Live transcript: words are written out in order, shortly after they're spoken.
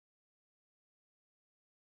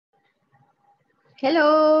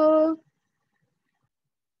Hello.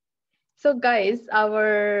 So guys,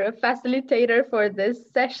 our facilitator for this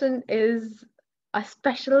session is a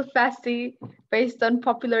special Fassie based on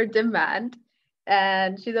popular demand.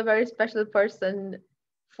 And she's a very special person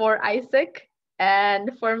for Isaac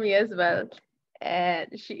and for me as well.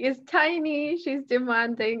 And she is tiny, she's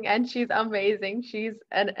demanding, and she's amazing. She's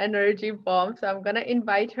an energy bomb. So I'm gonna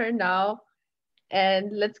invite her now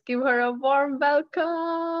and let's give her a warm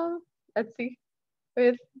welcome. Let's see.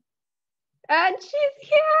 With And she's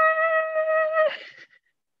here.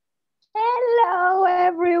 Hello,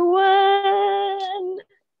 everyone.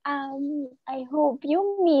 I hope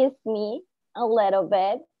you miss me a little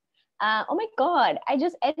bit. Oh my God, I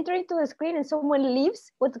just entered into the screen and someone leaves.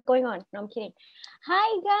 What's going on? No, I'm kidding.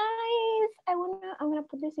 Hi, guys. I'm gonna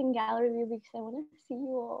put this in gallery view because I wanna see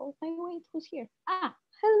you all. Wait, who's here?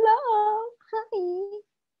 Hello.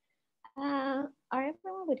 Hi. Are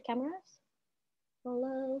everyone with cameras?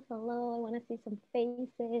 Hello. I wanna see some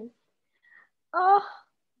faces. Oh,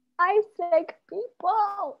 Isaac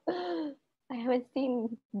people. I haven't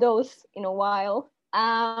seen those in a while.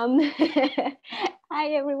 Hi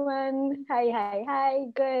everyone. Hi.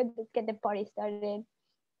 Good. Let's get the party started.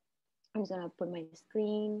 I'm just gonna put my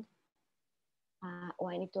screen.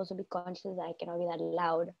 I need to also be conscious that I cannot be that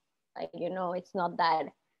loud. Like, it's not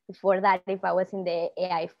that. Before that, if I was in the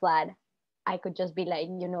AI flat, I could just be like,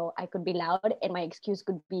 I could be loud and my excuse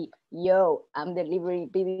could be, yo, I'm delivering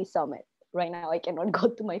BD Summit. Right now, I cannot go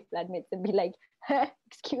to my flatmates and be like,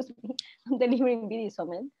 excuse me, I'm delivering BD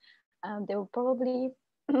Summit. They will probably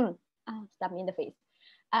stab me in the face.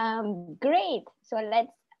 Great. So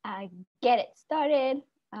let's get it started.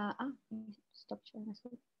 Stop sharing my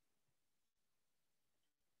screen.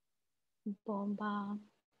 Bomba.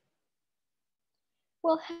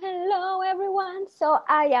 Well, hello everyone. So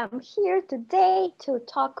I am here today to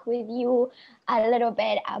talk with you a little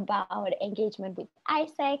bit about engagement with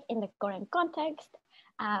Isaac in the current context.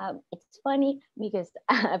 It's funny because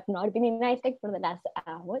I've not been in Isaac for the last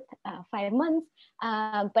 5 months,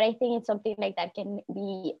 but I think it's something like that can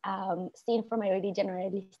be seen from a really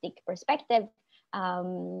generalistic perspective,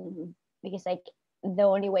 because like the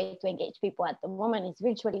only way to engage people at the moment is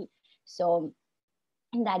virtually. So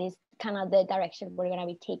that is kind of the direction we're going to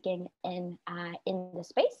be taking in the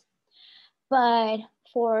space. But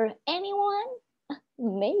for anyone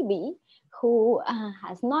maybe who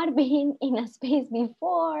has not been in a space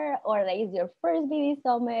before, or like it's your first BD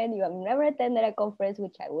Summit, you have never attended a conference,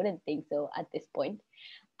 which I wouldn't think so at this point.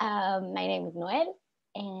 My name is Noelle,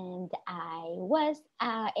 and I was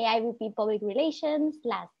AIVP Public Relations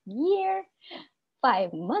last year.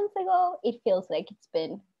 5 months ago. It feels like it's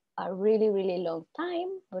been a really long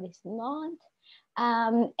time, but it's not.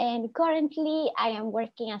 And currently I am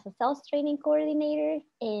working as a sales training coordinator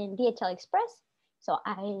in DHL Express. So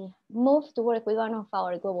I moved to work with one of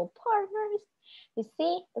our global partners. You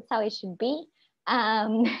see, that's how it should be.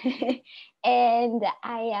 And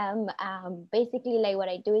I am basically, like, what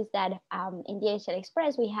I do is that in DHL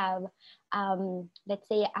Express, we have, let's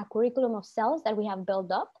say, a curriculum of sales that we have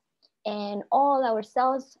built up, and all our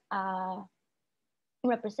sales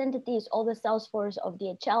representatives, all the sales force of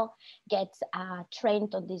DHL gets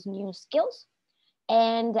trained on these new skills.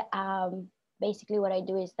 And basically what I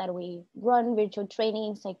do is that we run virtual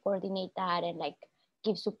trainings, I coordinate that, and like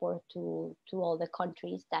give support to all the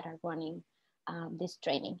countries that are running this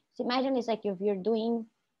training. So imagine it's like if you're doing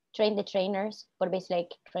train the trainers, but basically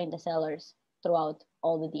like train the sellers throughout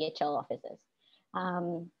all the DHL offices.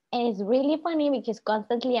 And it's really funny because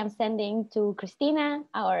constantly I'm sending to Christina,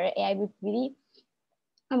 our AIVPD,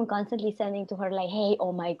 I'm constantly sending to her like, hey,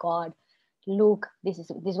 oh my God, look, this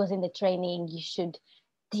was in the training. You should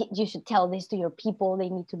tell this to your people. They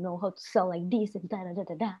need to know how to sell like this and da.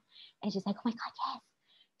 And she's like, oh my God, yes.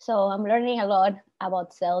 So I'm learning a lot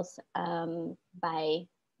about sales by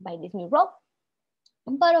this new role.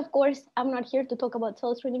 But of course, I'm not here to talk about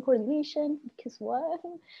sales training coordination because what?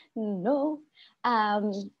 No.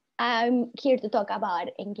 I'm here to talk about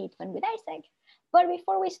engagement with Isaac. But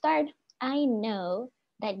before we start, I know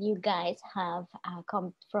that you guys have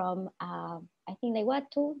come from, I think like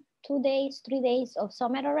what, 3 days of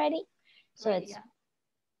summit already. So it's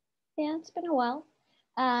been a while.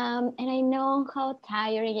 And I know how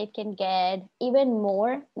tiring it can get, even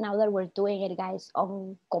more now that we're doing it, guys,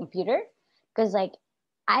 on computer. Because like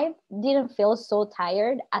I didn't feel so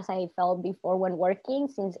tired as I felt before when working,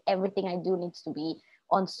 since everything I do needs to be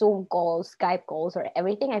on Zoom calls, Skype calls, or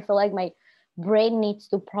everything. I feel like my brain needs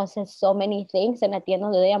to process so many things. And at the end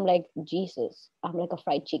of the day, I'm like, Jesus, I'm like a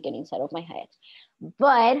fried chicken inside of my head.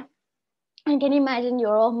 But I can imagine you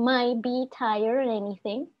all might be tired or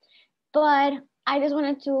anything. But I just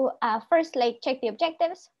wanted to first like check the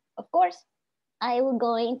objectives, of course. I will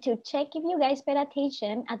going to check if you guys paid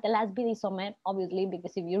attention at the last BD Summit, obviously,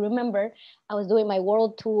 because if you remember, I was doing my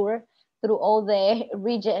world tour through all the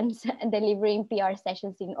regions and delivering PR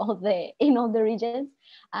sessions in all the regions.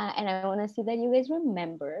 And I want to see that you guys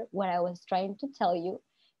remember what I was trying to tell you.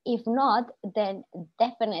 If not, then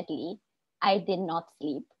definitely I did not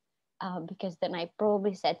sleep because then I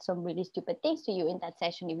probably said some really stupid things to you in that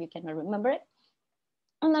session if you cannot remember it.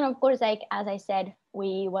 And then, of course, like as I said,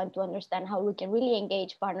 we want to understand how we can really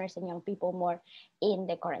engage partners and young people more in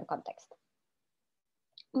the current context.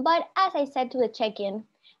 But as I said to the check-in,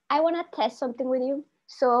 I want to test something with you.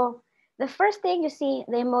 So the first thing you see,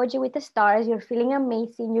 the emoji with the stars, you're feeling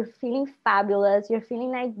amazing, you're feeling fabulous, you're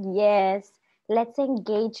feeling like, yes, let's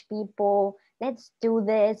engage people, let's do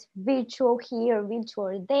this, virtual here,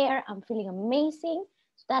 virtual there, I'm feeling amazing.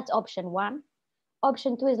 So that's option one.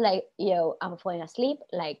 Option two is like, yo, I'm falling asleep.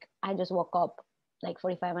 Like I just woke up like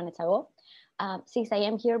 45 minutes ago. 6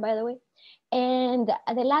 a.m. here, by the way. And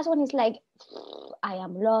the last one is like, I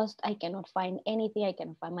am lost. I cannot find anything. I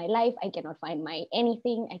cannot find my life. I cannot find my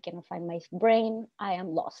anything. I cannot find my brain. I am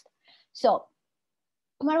lost. So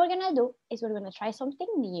what we're gonna do is we're gonna try something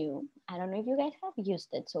new. I don't know if you guys have used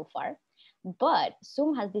it so far, but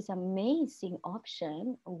Zoom has this amazing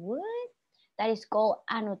option. What? That is called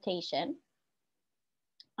annotation.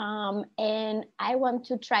 And I want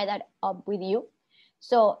to try that up with you.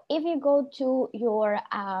 So if you go to your,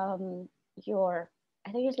 I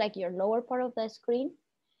think it's like your lower part of the screen,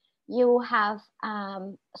 you have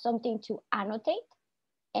something to annotate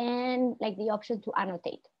and like the option to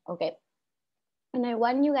annotate, okay? And I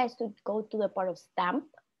want you guys to go to the part of stamp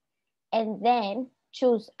and then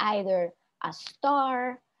choose either a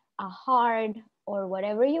star, a heart, or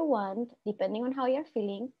whatever you want, depending on how you're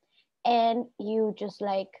feeling. And you just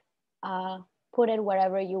like put it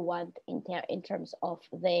wherever you want in terms of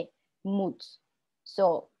the moods.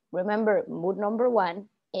 So remember, mood number one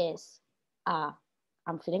is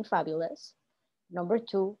I'm feeling fabulous. Number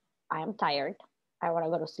two, I am tired. I want to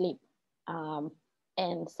go to sleep.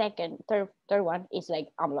 And third one is like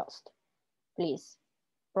I'm lost. Please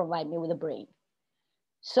provide me with a brain.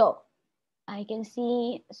 So I can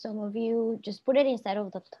see some of you just put it inside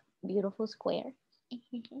of the beautiful square.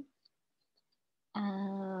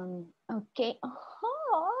 Okay.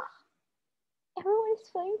 Everyone is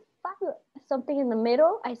feeling fabulous. Something in the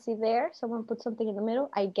middle. I see there. Someone put something in the middle.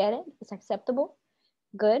 I get it. It's acceptable.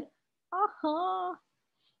 Good.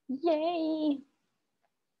 Yay.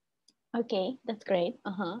 Okay, that's great.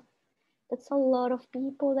 That's a lot of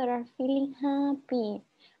people that are feeling happy.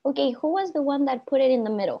 Okay, who was the one that put it in the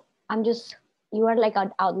middle? You are like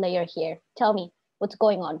an outlier here. Tell me what's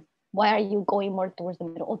going on. Why are you going more towards the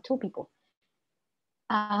middle? Oh, two people.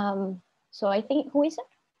 So I think, who is it?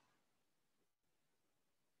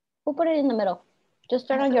 Who put it in the middle? Just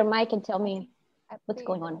turn on your mic and tell me what's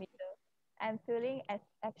going on. I'm feeling as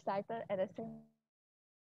excited at the same.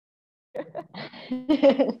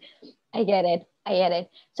 I get it. I get it.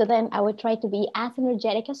 So then I would try to be as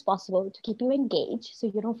energetic as possible to keep you engaged so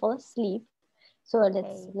you don't fall asleep. So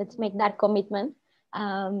let's make that commitment.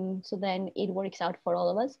 So then it works out for all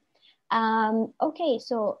of us. Okay,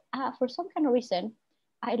 so for some kind of reason,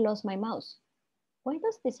 I lost my mouse. Why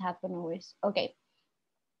does this happen always? Okay.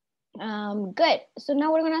 Good. So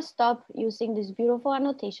now we're gonna stop using this beautiful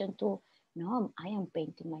annotation to, no, I am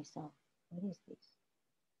painting myself. What is this?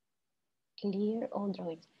 Clear all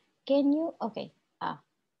drawings. Can you, okay.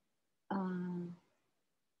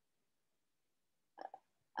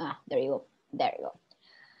 There you go. There you go.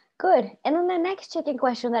 Good. And then the next checking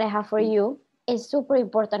question that I have for you is super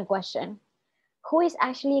important question. Who is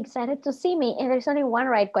actually excited to see me? And there's only one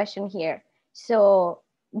right question here. So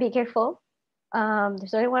be careful.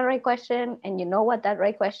 There's only one right question, and you know what that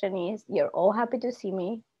right question is. You're all happy to see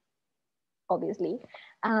me, obviously.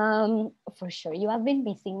 For sure, you have been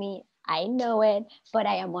missing me. I know it, but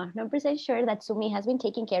I am 100% sure that Sumi has been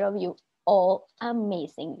taking care of you all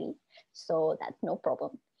amazingly. So that's no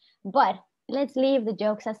problem. But let's leave the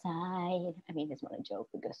jokes aside. I mean, it's not a joke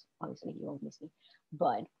because obviously you won't miss me.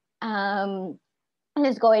 But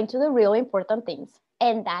let's go into the really important things.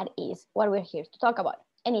 And that is what we're here to talk about.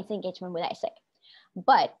 And it's engagement with Isaac.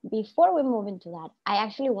 But before we move into that, I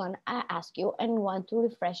actually want to ask you and want to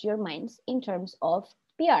refresh your minds in terms of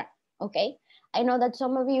PR, okay? I know that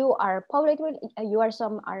some of you are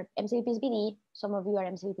some are MCVP's BD, some of you are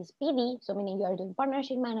MCVP's PD, so meaning you are doing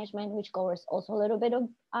partnership management, which covers also a little bit of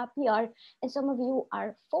PR, and some of you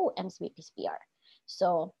are full MCVP's PR.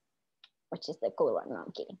 So, which is the cool one, no,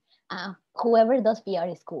 I'm kidding. Whoever does PR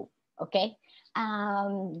is cool, okay?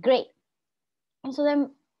 Great. And so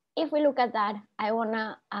then if we look at that, I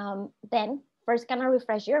wanna then first kind of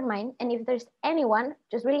refresh your mind. And if there's anyone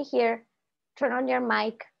just really here, turn on your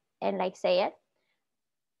mic and like say it.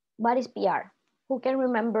 What is PR? Who can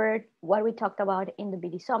remember what we talked about in the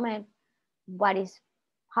BD Summit?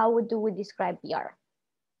 How do we describe PR?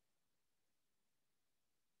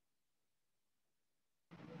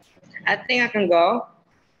 I think I can go.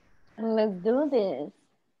 Let's do this.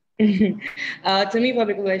 To me,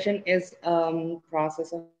 public relation is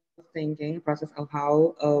process of thinking, process of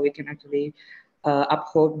how we can actually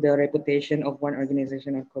uphold the reputation of one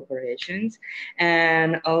organization or corporations,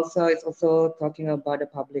 and also it's also talking about the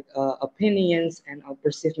public opinions and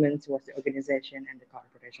perceivement towards the organization and the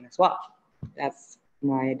corporation as well. That's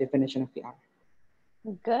my definition of PR.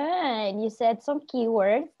 Good. You said some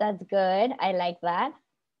keywords. That's good. I like that.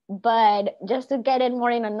 But just to get it more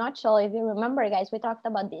in a nutshell, if you remember, guys, we talked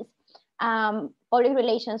about this. Public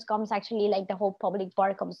relations comes actually like the whole public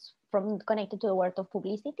part comes from connected to the word of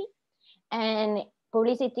publicity. And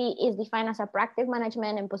publicity is defined as a proactive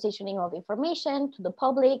management and positioning of information to the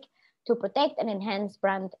public to protect and enhance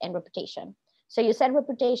brand and reputation. So you said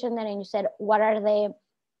reputation, then and you said what are the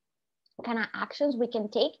kind of actions we can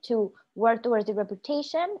take to work towards the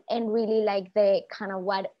reputation and really like the kind of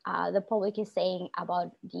what the public is saying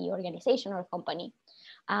about the organization or company.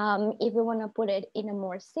 If we want to put it in a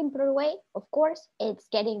more simpler way, of course, it's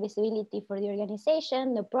getting visibility for the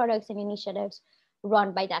organization, the products and initiatives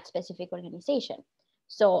run by that specific organization.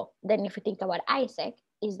 So then if we think about ISEC,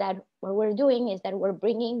 is that what we're doing is that we're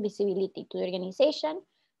bringing visibility to the organization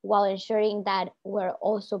while ensuring that we're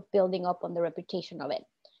also building up on the reputation of it.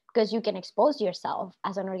 Because you can expose yourself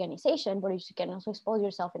as an organization, but you can also expose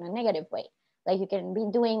yourself in a negative way. Like you can be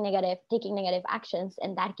doing negative, taking negative actions,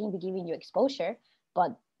 and that can be giving you exposure,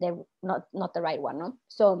 but they're not the right one. No?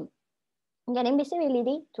 So getting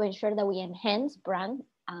visibility to ensure that we enhance brand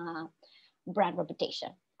reputation.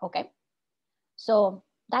 Okay. So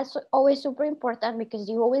that's always super important because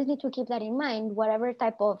you always need to keep that in mind, whatever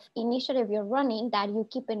type of initiative you're running, that you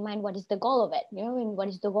keep in mind what is the goal of it, you know, and what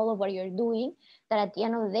is the goal of what you're doing, that at the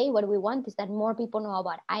end of the day, what we want is that more people know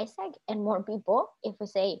about ISEC and more people, if we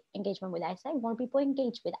say engagement with ISEC, more people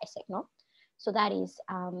engage with ISEC, no? So that is,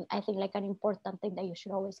 I think, like an important thing that you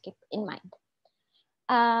should always keep in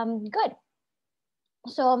mind. Good.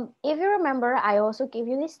 So if you remember, I also gave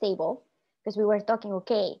you this table because we were talking,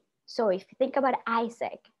 okay, so if you think about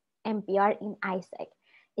ISEC and PR in ISEC,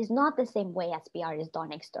 it's not the same way as PR is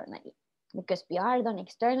done externally. Because PR done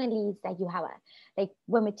externally is that you have like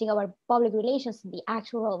when we think about public relations, the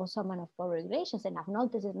actual role of someone of public relations, and I've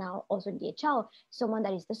noticed it now also in DHL, someone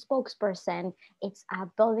that is the spokesperson, it's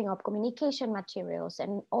building up communication materials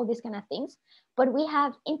and all these kind of things. But we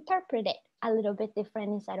have interpreted a little bit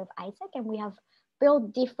different inside of ISEC, and we have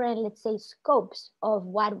build different, let's say, scopes of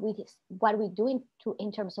what we do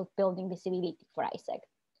in terms of building visibility for ISEC.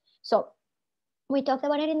 So we talked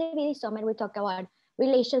about it in the BD Summit. We talked about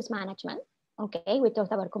relations management. Okay, we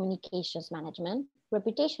talked about communications management,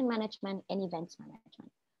 reputation management, and events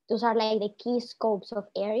management. Those are like the key scopes of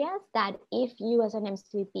areas that if you as an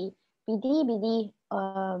MCVP, BD,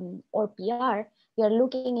 or PR, you're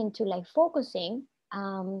looking into like focusing,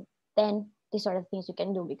 then these are the things you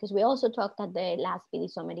can do, because we also talked at the last BD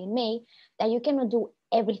Summit in May that you cannot do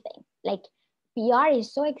everything. Like PR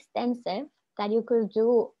is so extensive that you could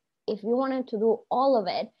do, if you wanted to do all of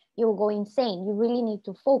it, you will go insane. You really need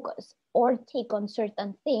to focus or take on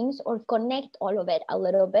certain things or connect all of it a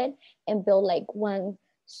little bit and build like one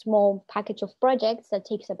small package of projects that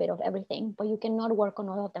takes a bit of everything, but you cannot work on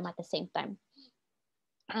all of them at the same time.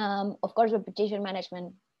 Of course, reputation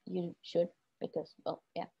management, you should, because, well,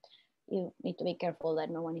 yeah, you need to be careful that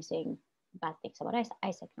no one is saying bad things about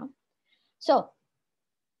ISEC, no? So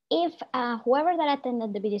if whoever that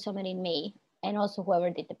attended the BD Summit in May, and also whoever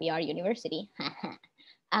did the PR University,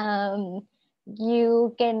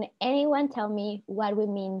 anyone tell me what we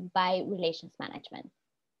mean by relations management?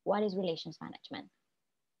 What is relations management?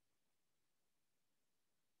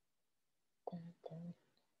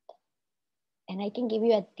 And I can give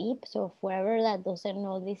you a tip. So whoever that doesn't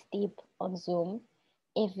know this tip on Zoom,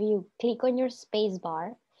 if you click on your space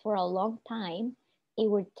bar for a long time, it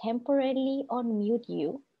will temporarily unmute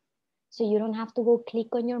you. So you don't have to go click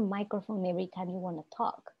on your microphone every time you want to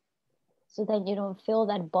talk. So that you don't feel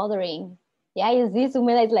that bothering. Yeah, you see,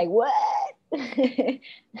 Sumela is like, what?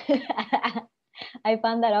 I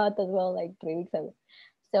found that out as well like 3 weeks ago.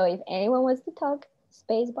 So if anyone wants to talk,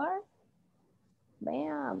 space bar,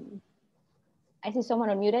 bam. I see someone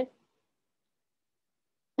unmuted.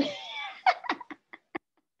 I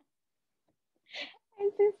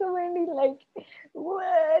see so many like,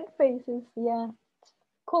 what? faces. Yeah,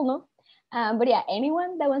 cool, no? But yeah,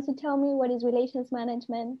 anyone that wants to tell me what is relations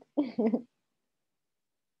management?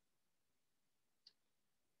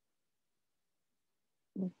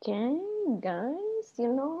 Okay, guys,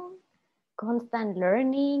 constant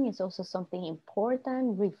learning is also something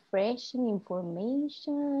important, refreshing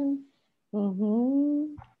information.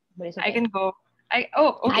 But it's okay. I can go. Okay.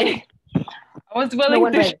 I was No willing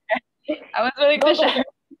one to read. share. I was willing Go, to go, share.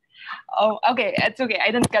 go. Oh, okay. It's okay.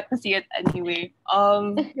 I didn't get to see it anyway.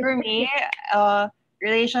 For me,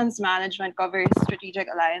 relations management covers strategic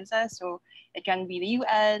alliances. So it can be the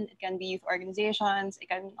UN, it can be youth organizations, it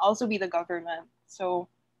can also be the government. So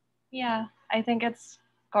yeah, I think it's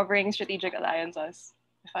covering strategic alliances,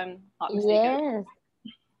 if I'm not mistaken.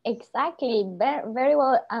 Yes, exactly. Very, very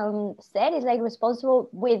well said. It's like responsible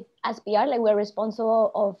with as PR, like we're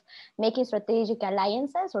responsible of making strategic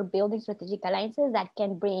alliances or building strategic alliances that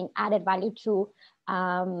can bring added value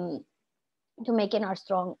um, to making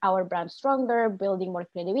our brand stronger, building more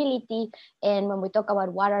credibility. And when we talk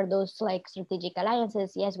about what are those like strategic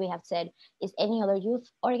alliances, yes, we have said is any other youth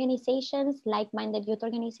organizations, like-minded youth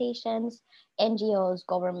organizations, NGOs,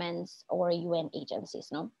 governments, or UN agencies,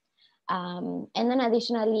 no? And then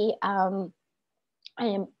additionally,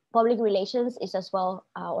 public relations is as well,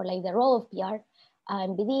 or like the role of PR.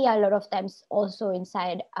 BD a lot of times also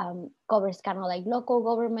inside covers kind of like local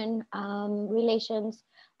government relations,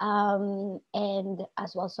 and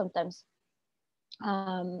as well sometimes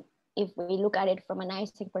if we look at it from an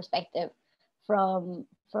ISEC perspective, from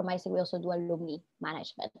ISEC we also do alumni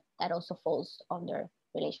management that also falls under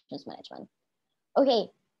relations management. Okay,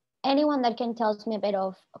 anyone that can tell me a bit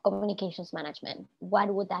of communications management,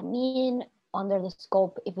 what would that mean under the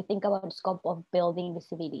scope, if we think about the scope of building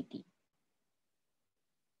visibility?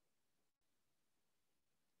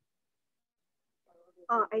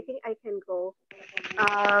 I think I can go.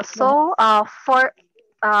 Go ahead.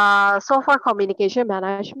 For communication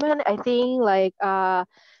management, I think like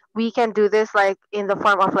we can do this like in the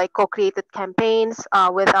form of like co-created campaigns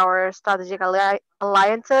with our strategic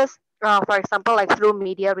alliances. For example, like through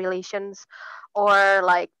media relations or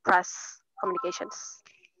like press communications.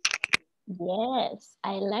 Yes,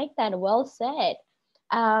 I like that. Well said.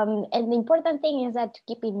 And the important thing is that to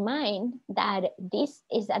keep in mind that this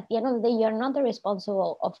is at the end of the day, you're not the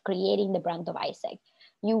responsible of creating the brand of ISEC.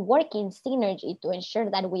 You work in synergy to ensure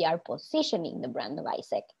that we are positioning the brand of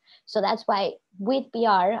ISEC. So that's why with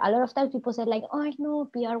PR, a lot of times people say like, oh, no,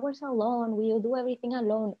 PR works alone. We do everything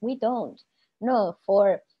alone. We don't. No,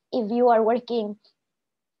 for if you are working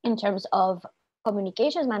in terms of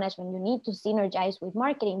communications management, you need to synergize with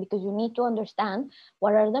marketing because you need to understand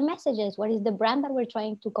what are the messages, what is the brand that we're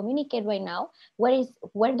trying to communicate right now, where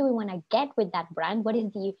do we want to get with that brand, what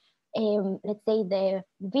is the let's say the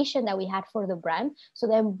vision that we had for the brand. So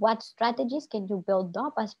then what strategies can you build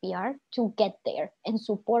up as PR to get there and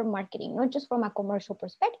support marketing, not just from a commercial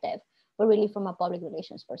perspective, but really from a public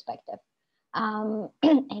relations perspective. And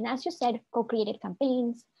as you said, co-created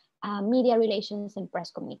campaigns, media relations, and press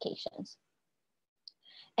communications.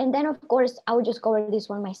 And then, of course, I would just cover this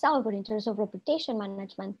one myself, but in terms of reputation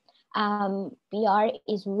management, PR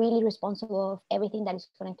is really responsible of everything that is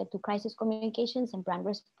connected to crisis communications and brand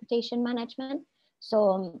reputation management.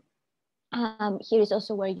 So here is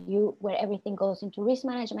also where everything goes into risk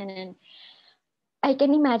management. And I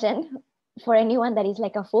can imagine for anyone that is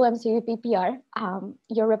like a full MCVP PR,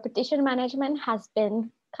 your reputation management has been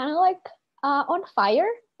kind of like on fire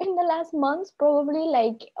in the last months, probably,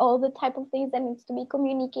 like all the type of things that needs to be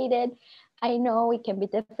communicated. I know it can be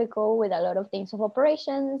difficult with a lot of things of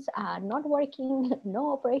operations not working,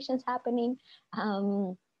 no operations happening,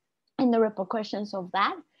 and the repercussions of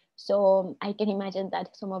that. So I can imagine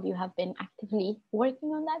that some of you have been actively working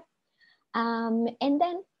on that. And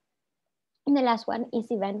then the last one is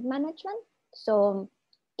event management. So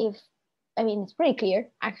it's pretty clear,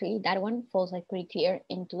 actually, that one falls like pretty clear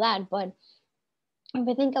into that. But if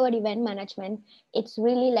we think about event management, it's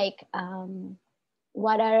really like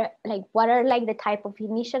what are like the type of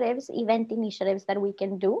event initiatives that we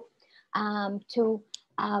can do to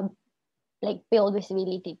like build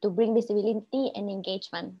visibility, to bring visibility and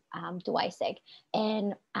engagement to ISEC.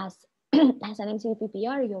 And as as an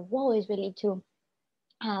MCVPPR, your role is really to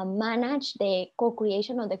manage the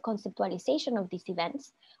co-creation or the conceptualization of these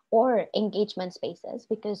events or engagement spaces,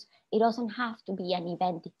 because it doesn't have to be an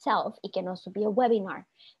event itself. It can also be a webinar.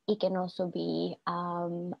 It can also be a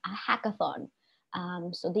hackathon.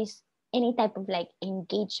 So this, any type of like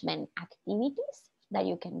engagement activities that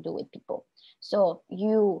you can do with people. So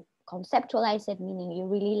you conceptualize it, meaning you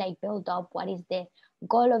really like build up what is the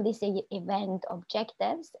goal of this event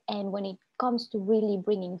objectives. And when it comes to really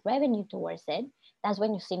bringing revenue towards it, that's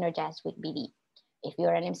when you synergize with BD. If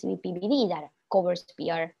you're an MCVP BD that covers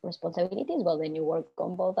PR responsibilities, well, then you work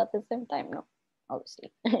on both at the same time, no,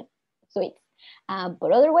 obviously. Sweet.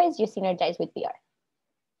 But otherwise, you synergize with PR.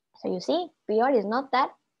 So you see, PR is not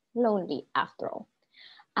that lonely after all.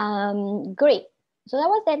 Great. So that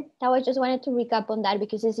was it. I just wanted to recap on that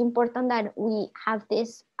because it's important that we have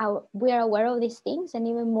this, we are aware of these things, and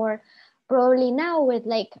even more probably now with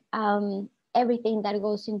like everything that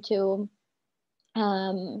goes into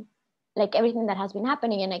like everything that has been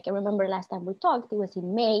happening. And I can remember last time we talked, it was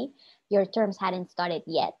in May, your terms hadn't started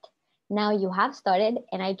yet. Now you have started,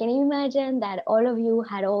 and I can imagine that all of you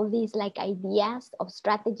had all these like ideas of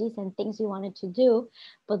strategies and things you wanted to do.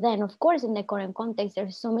 But then of course, in the current context,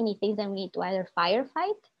 there's so many things that we need to either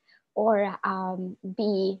firefight or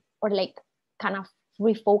or like kind of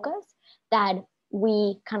refocus, that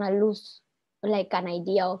we kind of lose like an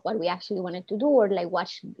idea of what we actually wanted to do, or like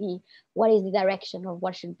what is the direction of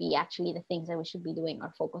what should be actually the things that we should be doing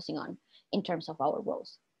or focusing on in terms of our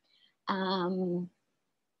roles.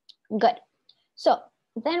 Good. So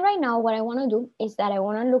then right now what I want to do is that I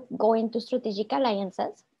want to go into strategic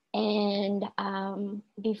alliances. And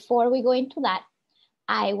before we go into that,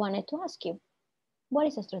 I wanted to ask you, what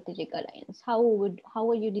is a strategic alliance? How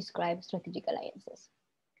would you describe strategic alliances?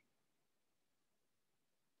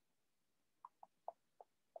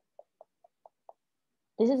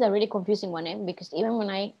 This is a really confusing one, because even when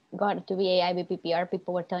I got to be a IBPPR,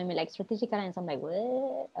 people were telling me like strategic alliance. I'm like,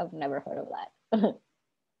 what? I've never heard of that.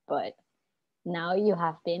 But now you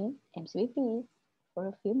have been MCVP for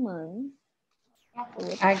a few months.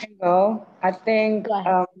 I can go. I think, Go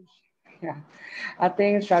ahead. yeah, I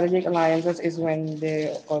think strategic alliances is when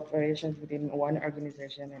the corporations within one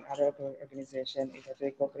organization and other organization is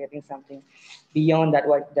actually co-creating something beyond that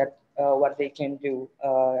what they can do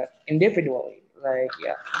individually. Like,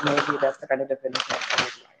 yeah, maybe that's the kind of definition of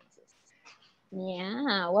strategic alliances.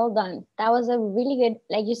 Yeah, well done. That was a really good,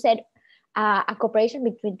 like you said, a cooperation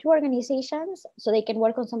between two organizations so they can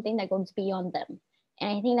work on something that goes beyond them. And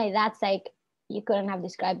I think like that's like, you couldn't have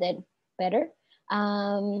described it better,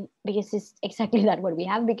 because it's exactly that what we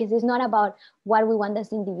have, because it's not about what we want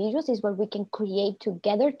as individuals, it's what we can create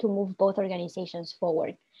together to move both organizations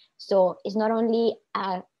forward. So it's not only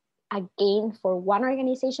a gain for one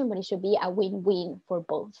organization, but it should be a win-win for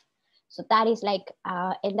both. So that is like,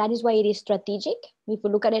 and that is why it is strategic. If you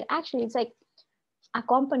look at it, actually, it's like a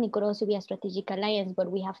company could also be a strategic alliance, but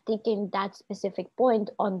we have taken that specific point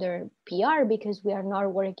under PR because we are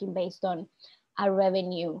not working based on a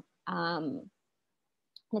revenue,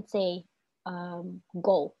 let's say,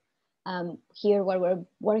 goal. Here, what we're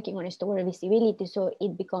working on is toward visibility, so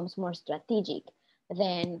it becomes more strategic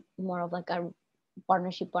than more of like a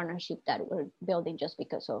partnership that we're building just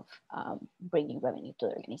because of bringing revenue to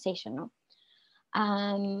the organization.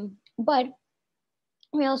 No? But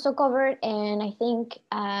we also covered, and I think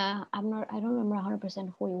I don't remember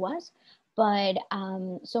 100% who it was, but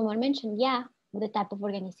someone mentioned, yeah, the type of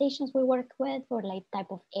organizations we work with, or like type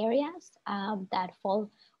of areas that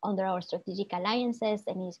fall under our strategic alliances,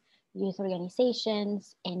 and is youth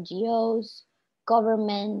organizations, NGOs,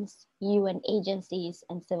 governments, UN agencies,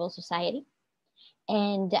 and civil society.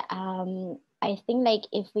 And I think like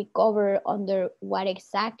if we cover under what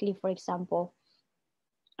exactly, for example,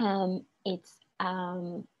 it's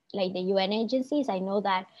like the UN agencies. I know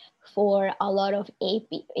that for a lot of AP,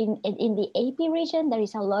 in the AP region, there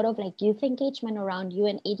is a lot of like youth engagement around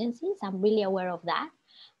UN agencies. I'm really aware of that.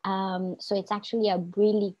 So it's actually a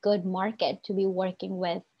really good market to be working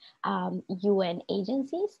with UN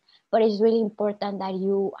agencies, but it's really important that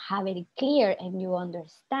you have it clear and you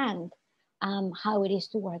understand how it is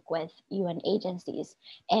to work with UN agencies.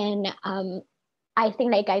 And I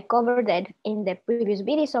think like I covered it in the previous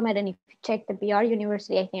video summit, and if you check the PR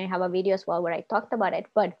University, I think I have a video as well where I talked about it.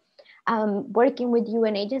 But working with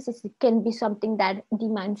UN agencies, it can be something that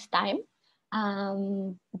demands time.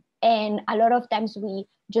 And a lot of times we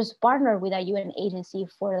just partner with a UN agency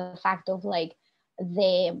for the fact of like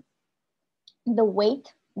the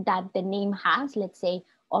weight that the name has. Let's say,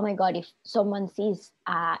 oh my God, if someone sees,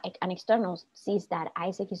 an external sees that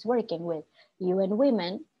Isaac is working with UN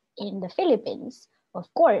Women in the Philippines,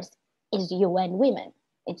 of course, is UN Women.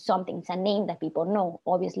 It's something, it's a name that people know.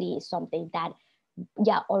 Obviously, it's something that,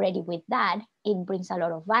 yeah, already with that, it brings a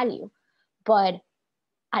lot of value. But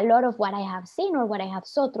a lot of what I have seen or what I have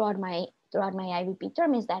saw throughout my IVP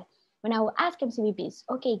term is that when I will ask MCVPs,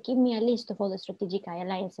 okay, give me a list of all the strategic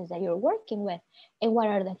alliances that you're working with and what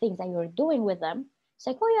are the things that you're doing with them, It's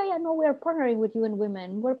like, oh yeah, no, we're partnering with UN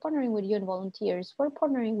Women, we're partnering with UN volunteers, we're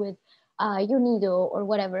partnering with UNIDO or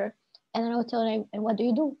whatever. And then I would tell them, and what do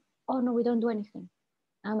you do? Oh no, we don't do anything.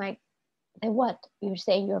 I'm like, then what? You're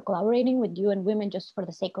saying you're collaborating with UN Women just for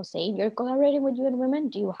the sake of saying you're collaborating with UN Women?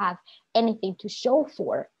 Do you have anything to show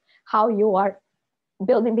for how you are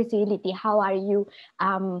building visibility? How are you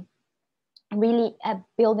really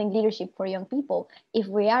building leadership for young people? If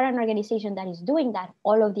we are an organization that is doing that,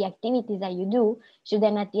 all of the activities that you do should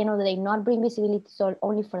then at the end of the day not bring visibility so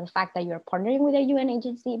only for the fact that you're partnering with a UN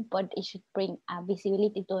agency, but it should bring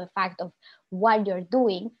visibility to the fact of what you're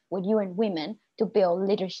doing with UN Women to build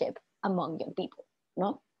leadership among young people.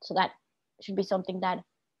 No, so that should be something that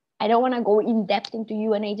I don't want to go in depth into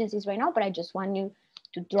UN agencies right now, but I just want you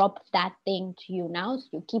to drop that thing to you now, so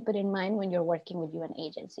you keep it in mind when you're working with UN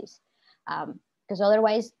agencies. Because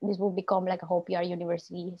otherwise this will become like a whole PR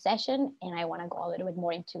university session, and I want to go a little bit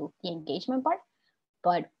more into the engagement part,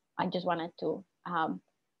 but I just wanted to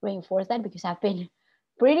reinforce that because I've been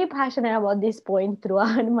pretty passionate about this point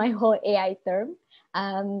throughout my whole AI term,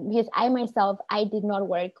 because I myself, I did not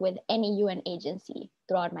work with any UN agency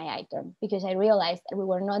throughout my AI term because I realized that we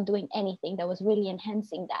were not doing anything that was really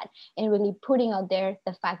enhancing that and really putting out there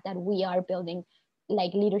the fact that we are building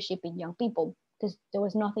like leadership in young people, because there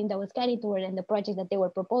was nothing that was guided toward, and the projects that they were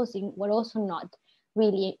proposing were also not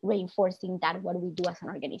really reinforcing that what we do as an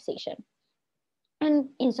organization. And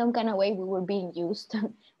in some kind of way we were being used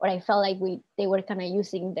or I felt like they were kind of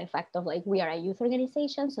using the fact of like we are a youth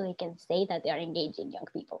organization so they can say that they are engaging young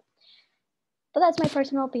people. But that's my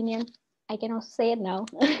personal opinion. I can also say it now.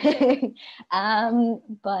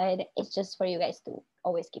 But it's just for you guys to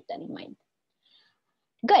always keep that in mind.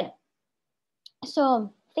 Good.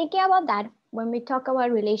 So thinking about that, when we talk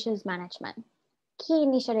about relations management, key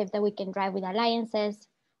initiatives that we can drive with alliances,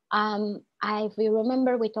 if we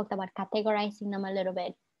remember, we talked about categorizing them a little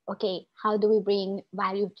bit. Okay, how do we bring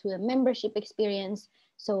value to the membership experience?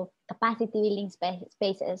 So capacity building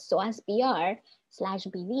spaces. So as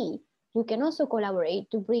PR/BD, you can also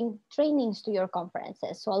collaborate to bring trainings to your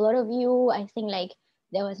conferences. So a lot of you, I think like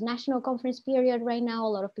there was national conference period right now. A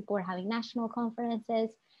lot of people are having national conferences.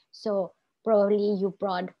 So probably you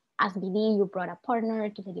brought, as BD, you brought a partner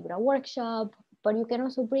to deliver a workshop, but you can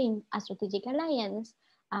also bring a strategic alliance,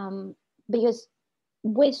 because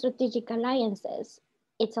with strategic alliances,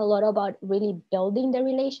 it's a lot about really building the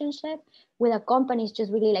relationship. With a company, it's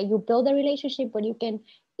just really like you build a relationship, but you can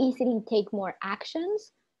easily take more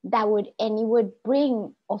actions that would, and it would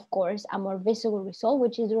bring, of course, a more visible result,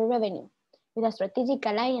 which is your revenue. With a strategic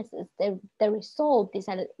alliances, the result is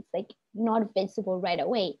it's like not visible right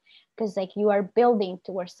away, because like you are building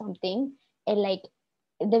towards something, and like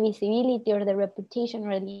the visibility or the reputation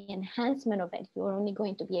or the enhancement of it, you're only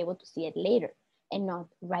going to be able to see it later and not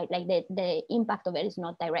right. Like the impact of it is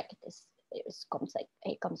not direct.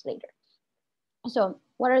 It comes later. So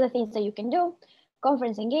what are the things that you can do?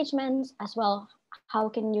 Conference engagements as well. How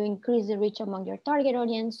can you increase the reach among your target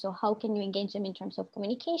audience? So how can you engage them in terms of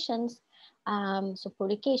communications? So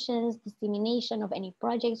publications, dissemination of any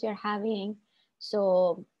projects you're having.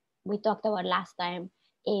 So we talked about last time,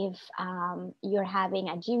 if you're having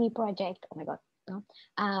a GB project, oh my God, no,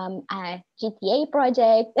 a GTA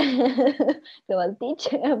project, global teach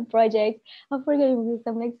project, I'm forgetting because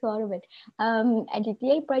I'm like so out of it, a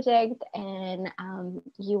GTA project, and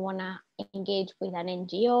you wanna engage with an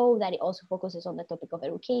NGO that also focuses on the topic of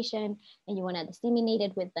education, and you wanna disseminate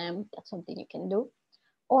it with them, that's something you can do.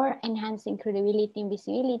 Or enhancing credibility and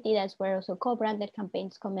visibility, that's where also co-branded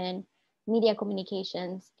campaigns come in, media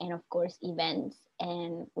communications, and of course events.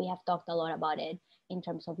 And we have talked a lot about it in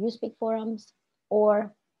terms of YouSpeak forums,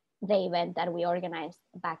 or the event that we organized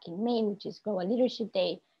back in May, which is Global Leadership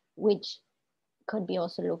Day, which could be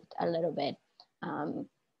also looked a little bit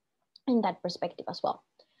in that perspective as well.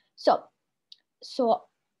 So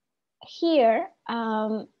here,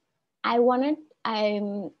 I wanted,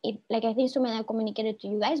 like I think Sumena communicated to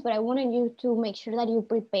you guys, but I wanted you to make sure that you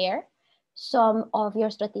prepare some of your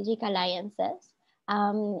strategic alliances.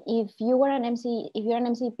 If you're an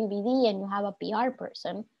MCPBD and you have a PR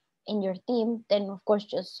person in your team, then of course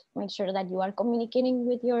just make sure that you are communicating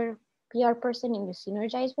with your PR person and you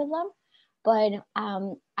synergize with them. But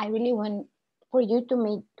I really want for you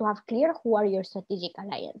to have clear who are your strategic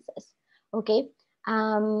alliances. Okay.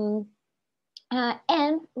 And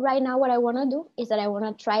right now what I want to do is that I want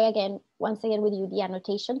to try once again with you the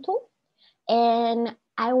annotation tool. And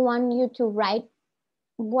I want you to write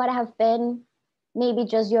what have been maybe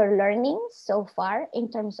just your learnings so far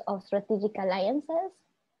in terms of strategic alliances.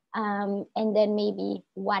 And then maybe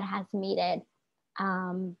what has made it,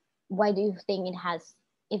 why do you think it has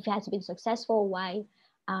if it has been successful, why,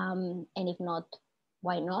 and if not,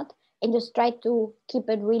 why not? And just try to keep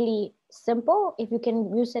it really simple. If you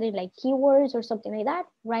can use it in like keywords or something like that,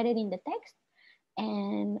 write it in the text.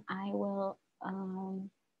 And I will, I don't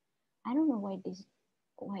know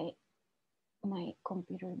why my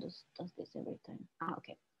computer does this every time.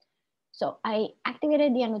 Okay. So I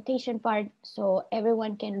activated the annotation part so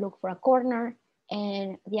everyone can look for a corner,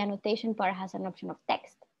 and the annotation part has an option of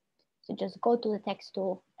text. So just go to the text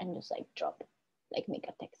tool and just like drop, like make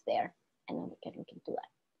a text there, and then we can look into that.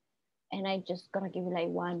 And I just gonna give you like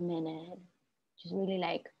 1 minute, just really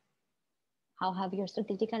like, how have your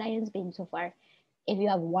strategic alliance been so far? If you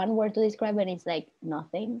have one word to describe and it's like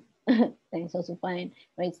nothing, then it's also fine.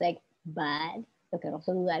 But it's like bad, you can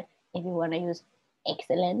also do that. If you wanna use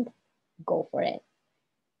excellent, go for it.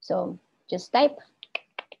 So just type.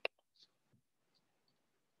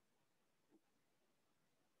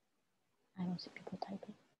 I don't see people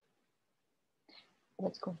typing.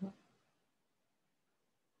 What's going on?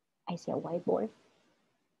 I see a whiteboard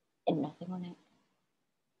and nothing on it.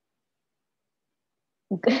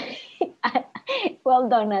 Well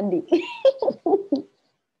done, Andy.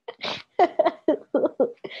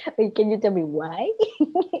 Wait, can you tell me why?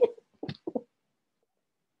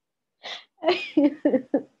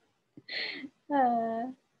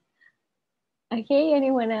 Okay,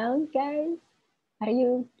 anyone else, guys? Are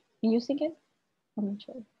you using it? I'm not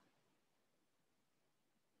sure.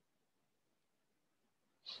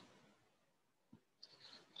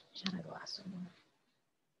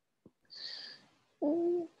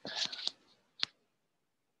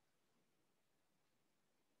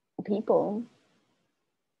 People,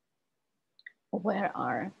 where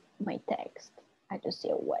are my text? I just see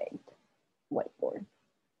a whiteboard,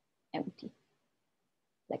 empty,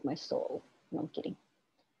 like my soul. No, I'm kidding.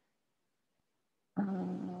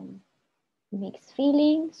 Mixed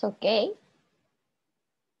feelings, okay.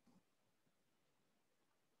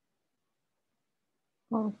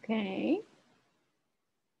 Okay.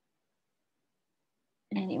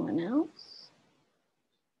 Anyone else?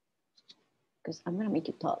 Because I'm gonna make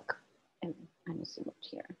you talk, and I don't see much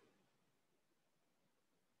here.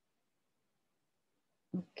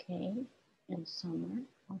 Okay, and summer,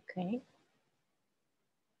 okay.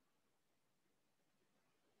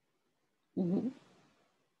 Mm-hmm.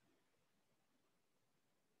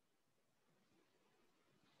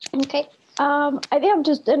 Okay, I think I'm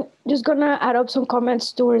just gonna add up some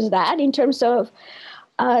comments towards that in terms of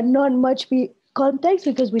not much context,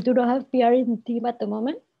 because we do not have PR in the team at the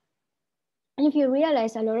moment. And if you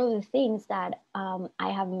realize, a lot of the things that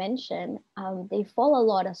I have mentioned, they fall a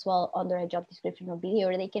lot as well under a job description of BD,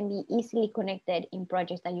 or they can be easily connected in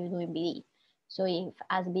projects that you do in BD. So if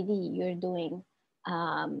as BD you're doing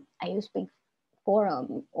a USpeak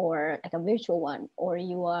forum or like a virtual one, or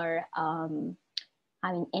you are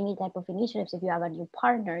having any type of initiatives, if you have a new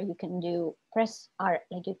partner, you can do press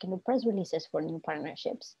releases for new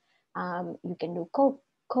partnerships. You can do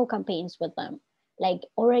co-campaigns with them. Like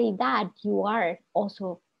already that you are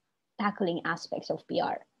also tackling aspects of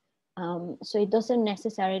PR. So it doesn't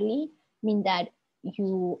necessarily mean that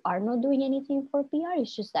you are not doing anything for PR,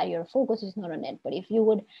 it's just that your focus is not on it. But if you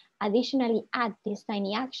would additionally add these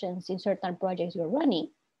tiny actions in certain projects you're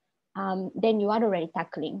running, then you are already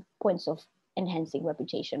tackling points of enhancing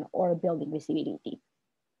reputation or building visibility.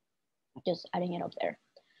 Just adding it up there.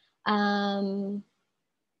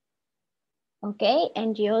 Okay,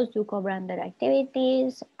 NGOs do co-branded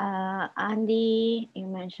activities. Andy, you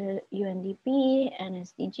mentioned UNDP and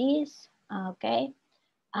SDGs. Okay.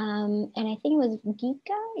 And I think it was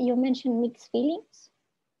Gika, you mentioned mixed feelings.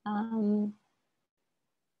 How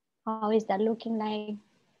is that looking like?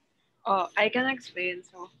 Oh, I can explain.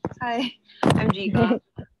 So, hi, I'm Jika.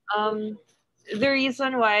 The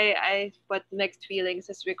reason why I put mixed feelings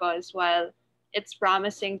is because while it's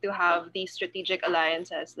promising to have these strategic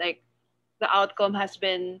alliances, like the outcome has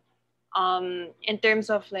been, in terms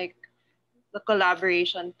of like the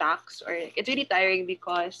collaboration tax, or it's really tiring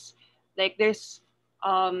because like there's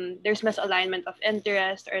misalignment of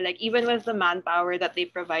interest, or like even with the manpower that they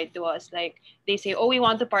provide to us, like they say, oh, we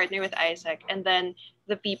want to partner with ISEC, and then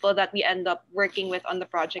the people that we end up working with on the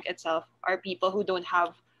project itself are people who don't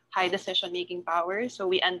have high decision making power, so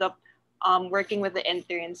we end up working with the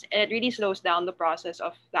interns, and it really slows down the process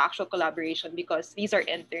of the actual collaboration because these are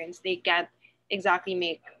interns, they can't exactly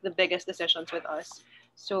make the biggest decisions with us.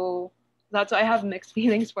 So that's why I have mixed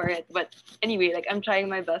feelings for it. But anyway, like I'm trying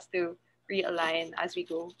my best to realign as we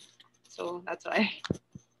go. So that's why.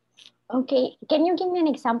 Okay, can you give me an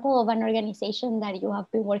example of an organization that you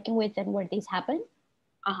have been working with and where this happened?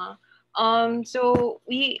 Uh-huh. So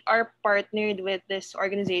we are partnered with this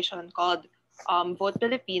organization called Vote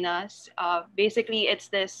Pilipinas. Basically, it's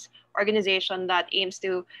this organization that aims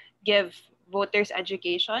to give voters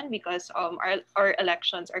education because our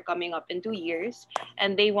elections are coming up in 2 years,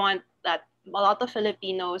 and they want that a lot of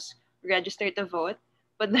Filipinos register to vote.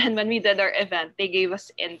 But then when we did our event, they gave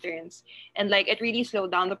us interns, and like it really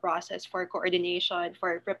slowed down the process for coordination,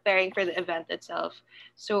 for preparing for the event itself.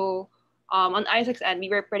 So on Isaac's end, we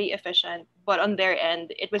were pretty efficient, but on their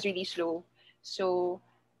end, it was really slow. So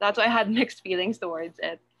that's why I had mixed feelings towards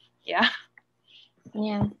it. Yeah.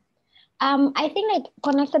 Yeah. I think like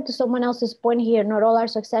connected to someone else's point here, not all are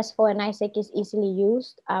successful and Isaac is easily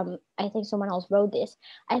used. I think someone else wrote this.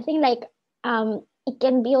 I think like it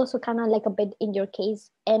can be also kind of like a bit in your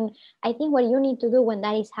case. And I think what you need to do when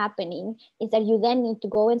that is happening is that you then need to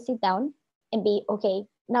go and sit down and be okay.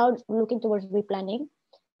 Now looking towards replanning,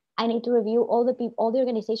 I need to review all the people, all the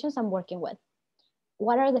organizations I'm working with.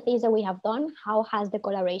 What are the things that we have done? How has the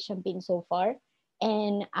collaboration been so far?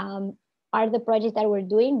 And are the projects that we're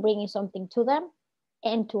doing bringing something to them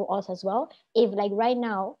and to us as well? If like right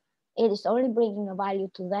now it is only bringing a value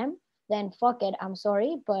to them, then fuck it, I'm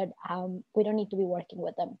sorry, but we don't need to be working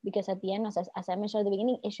with them, because at the end, as I mentioned at the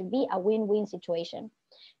beginning, it should be a win-win situation.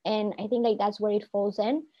 And I think like that's where it falls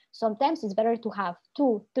in. Sometimes it's better to have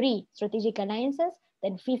 2, 3 strategic alliances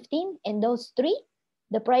than 15, and those 3,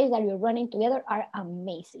 the projects that you're running together are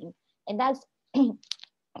amazing. And that's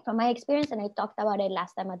from my experience, and I talked about it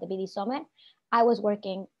last time at the BD Summit. I was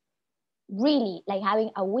working really like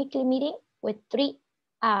having a weekly meeting with 3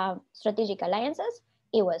 strategic alliances.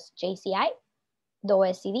 It was JCI, the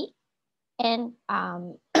OSCD, and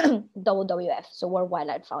WWF, so World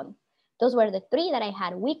Wildlife Fund. Those were the 3 that I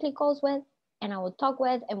had weekly calls with, and I would talk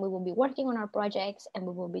with, and we will be working on our projects, and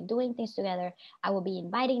we will be doing things together. I will be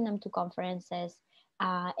inviting them to conferences,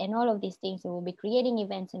 and all of these things. We will be creating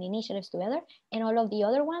events and initiatives together. And all of the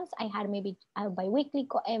other ones, I had maybe a bi-weekly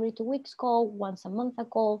call, every 2 weeks call, once a month a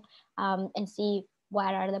call, and see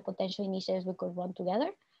what are the potential initiatives we could run together.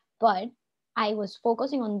 But I was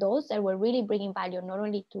focusing on those that were really bringing value, not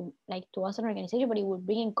only to like to us as an organization, but it would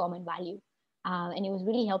bring in common value. And it was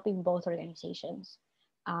really helping both organizations.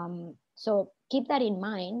 So keep that in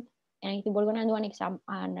mind. And I think we're gonna do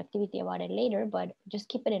an activity about it later, but just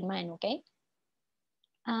keep it in mind, okay?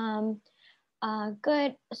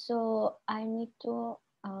 Good. So I need to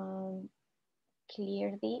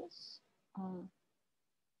clear this.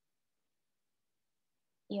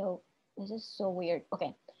 Yo, this is so weird.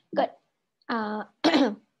 Okay, good.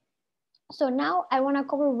 So now I want to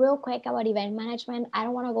cover real quick about event management. I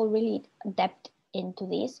don't want to go really depth into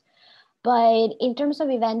this, but in terms of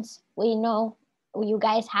events, we know you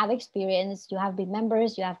guys have experience. You have been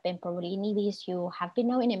members. You have been probably in EVs. You have been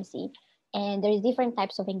now in MC, and there's different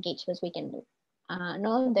types of engagements we can do.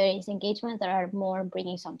 No, there is engagements that are more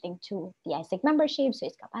bringing something to the ISEC membership. So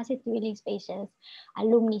it's capacity building spaces,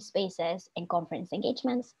 alumni spaces, and conference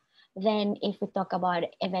engagements. Then if we talk about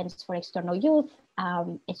events for external youth,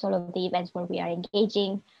 it's all of the events where we are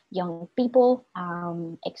engaging young people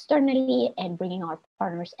externally and bringing our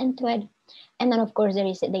partners into it. And then of course there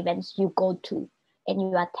is the events you go to and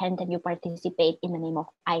you attend and you participate in the name of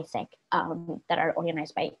ISEC that are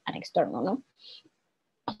organized by an external. No?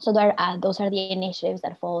 So those are the initiatives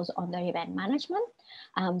that falls under event management.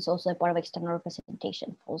 So also the part of external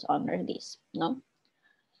representation falls under this. No?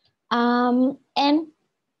 And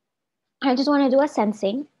I just want to do a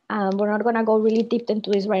sensing. We're not going to go really deep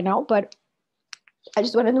into this right now, but I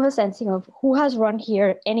just want to do a sensing of who has run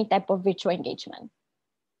here any type of virtual engagement.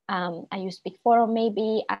 A You Speak Forum,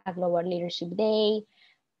 maybe a Global Leadership Day.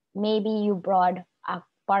 Maybe you brought a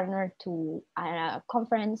partner to a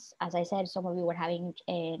conference. As I said, some of you were having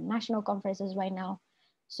national conferences right now.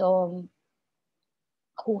 So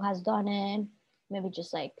who has done it? Maybe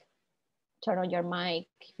just like turn on your mic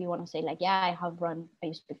if you want to say like, yeah, I have run a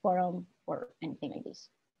You Speak Forum or anything like this.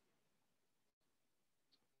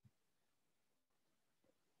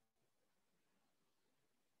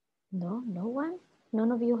 No one?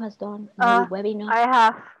 None of you has done no webinar?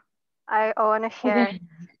 I want to share.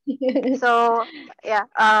 Okay. So yeah,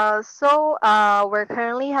 we're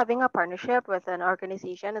currently having a partnership with an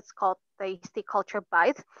organization. It's called Tasty Culture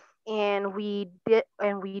Bites, and we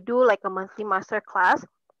do like a monthly master class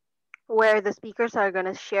where the speakers are going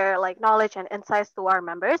to share like knowledge and insights to our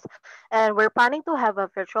members. And we're planning to have a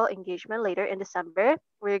virtual engagement later in December.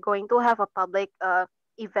 We're going to have a public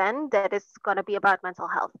event that is going to be about mental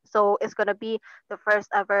health. So it's going to be the first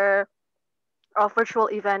ever virtual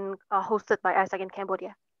event hosted by ISAC in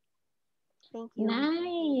Cambodia. Thank you.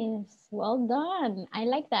 Nice. Well done. I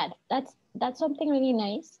like that. That's something really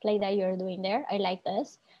nice, like that you're doing there. I like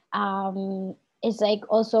this. It's like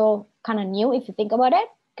also kind of new if you think about it,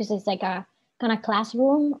 because it's like a kind of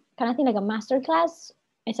classroom kind of thing, like a master class.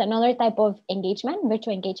 It's another type of engagement,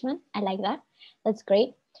 virtual engagement. I like that. That's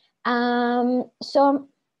great. So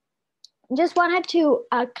just wanted to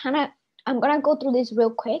kind of, I'm gonna go through this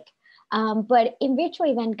real quick. But in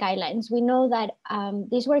virtual event guidelines, we know that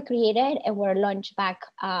these were created and were launched back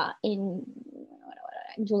in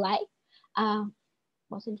July.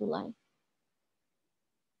 Was it July?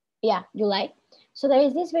 Yeah, July. So there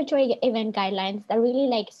is this virtual event guidelines that really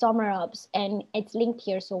like summer ups, and it's linked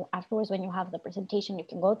here. So afterwards, when you have the presentation, you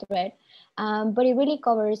can go through it. But it really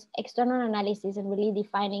covers external analysis and really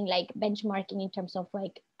defining like benchmarking in terms of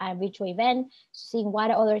like a virtual event, seeing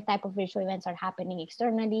what other type of virtual events are happening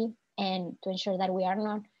externally, and to ensure that we are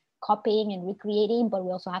not copying and recreating, but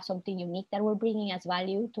we also have something unique that we're bringing as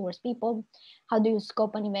value towards people. How do you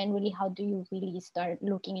scope an event? Really, how do you really start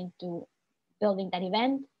looking into building that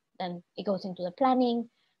event? Then it goes into the planning,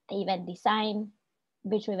 the event design,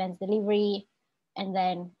 virtual events delivery, and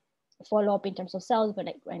then follow up in terms of sales. But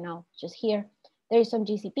like right now, just here, there is some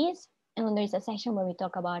GCPs, and then there is a section where we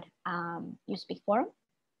talk about You Speak Forum.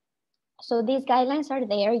 So these guidelines are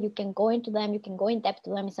there. You can go into them. You can go in depth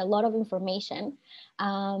to them. It's a lot of information,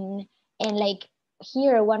 and like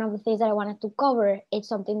here, one of the things that I wanted to cover is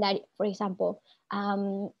something that, for example,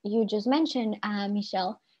 you just mentioned,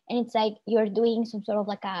 Michelle. And it's like you're doing some sort of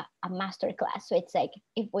like a master class. So it's like,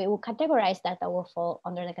 if we will categorize that, that will fall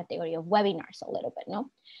under the category of webinars a little bit, no?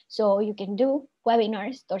 So you can do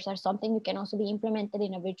webinars. Those are something you can also be implemented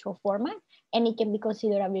in a virtual format, and it can be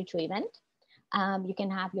considered a virtual event. You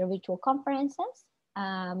can have your virtual conferences.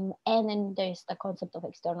 And then there's the concept of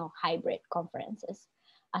external hybrid conferences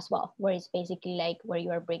as well, where it's basically like where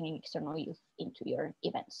you are bringing external youth into your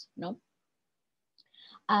events, no?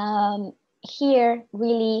 Here,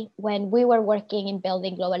 really, when we were working in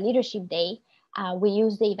building Global Leadership Day, we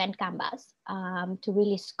used the event canvas to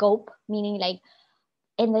really scope, meaning like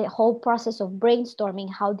in the whole process of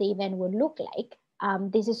brainstorming how the event would look like,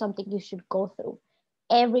 this is something you should go through.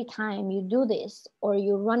 Every time you do this or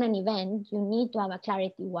you run an event, you need to have a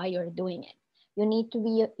clarity why you're doing it. You need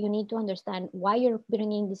to understand why you're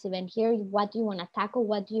bringing this event here. What do you want to tackle?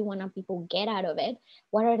 What do you want people get out of it?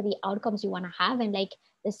 What are the outcomes you want to have? And like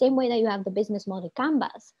the same way that you have the business model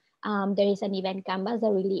canvas, there is an event canvas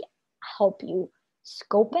that really help you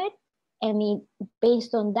scope it. And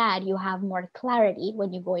based on that, you have more clarity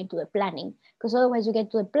when you go into the planning, because otherwise you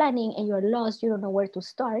get to the planning and you're lost. You don't know where to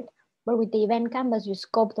start. But with the event canvas, you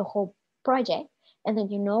scope the whole project, and then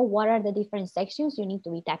you know what are the different sections you need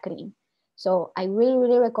to be tackling. So I really,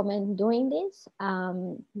 really recommend doing this,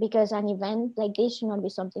 because an event like this should not be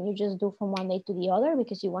something you just do from one day to the other,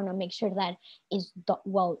 because you want to make sure that it's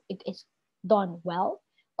it's done well.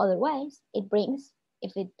 Otherwise, it brings,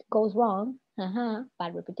 if it goes wrong,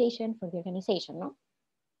 bad reputation for the organization, no?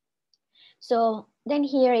 So then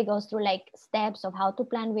here it goes through like steps of how to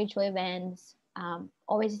plan virtual events.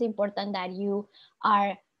 Always is important that you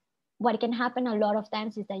are, what can happen a lot of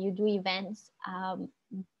times is that you do events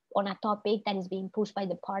on a topic that is being pushed by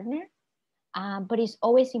the partner. But it's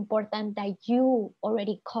always important that you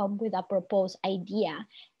already come with a proposed idea.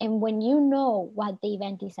 And when you know what the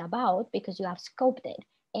event is about, because you have scoped it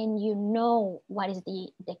and you know what is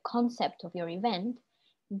the concept of your event,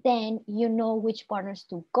 then you know which partners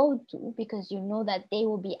to go to, because you know that they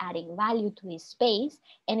will be adding value to this space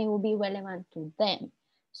and it will be relevant to them.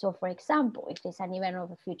 So for example, if it's an event of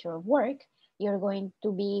the future of work, you're going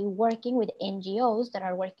to be working with NGOs that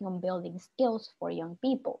are working on building skills for young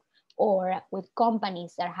people, or with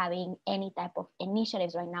companies that are having any type of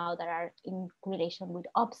initiatives right now that are in relation with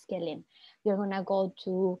upskilling. You're gonna go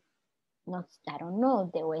to, not, I don't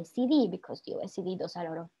know, the OECD, because the OECD does a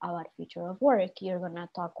lot about future of work. You're gonna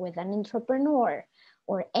talk with an entrepreneur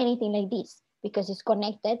or anything like this, because it's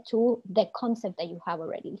connected to the concept that you have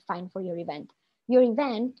already defined for your event. Your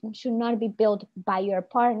event should not be built by your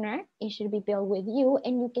partner. It should be built with you,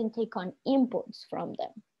 and you can take on inputs from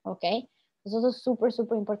them, okay? It's also super,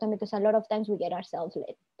 super important, because a lot of times we get ourselves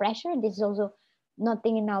pressure. This is also not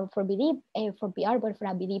thinking now for BD, for PR, but for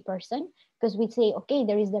a BD person, because we say, okay,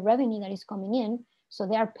 there is the revenue that is coming in, so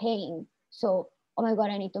they are paying. So, oh my God,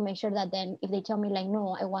 I need to make sure that then if they tell me like,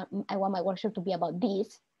 no, I want my workshop to be about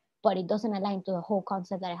this, but it doesn't align to the whole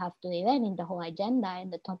concept that I have to the event and the whole agenda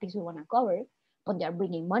and the topics we want to cover, but they're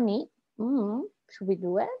bringing money, should we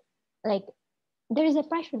do it? Like, there is a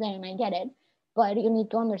pressure there, and I get it. But you need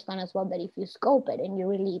to understand as well that if you scope it and you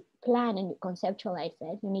really plan and you conceptualize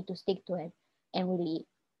it, you need to stick to it and really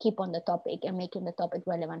keep on the topic and making the topic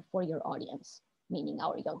relevant for your audience, meaning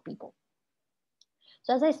our young people.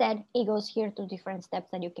 So as I said, it goes here to different steps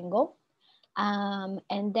that you can go.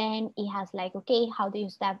 And then it has like, okay, how do you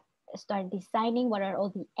start designing? What are all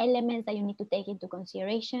the elements that you need to take into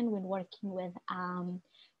consideration when working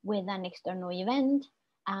with an external event?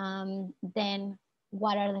 Then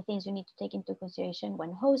what are the things you need to take into consideration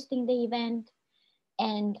when hosting the event?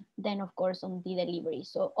 And then of course on the delivery.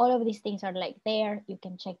 So all of these things are like there, you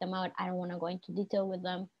can check them out. I don't want to go into detail with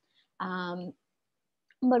them.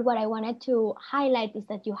 But what I wanted to highlight is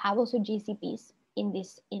that you have also GCPs in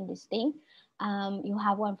this thing. You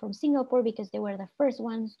have one from Singapore because they were the first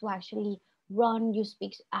ones to actually run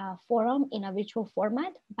YouSpeak forum in a virtual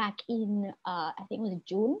format back in, I think it was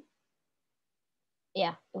June.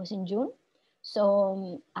 Yeah, it was in June.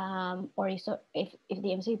 So, or if the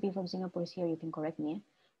MCP from Singapore is here, you can correct me.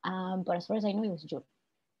 But as far as I know, it was June.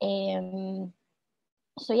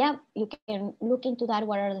 So yeah, you can look into that.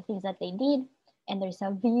 What are the things that they did? And there's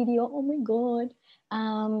a video, oh my God.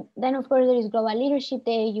 Then of course there is Global Leadership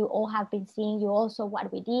Day. You all have been seeing you also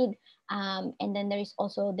what we did. And then there is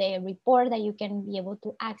also the report that you can be able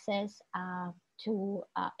to access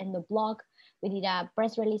in the blog. We did a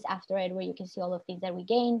press release after it where you can see all the things that we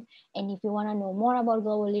gained. And if you want to know more about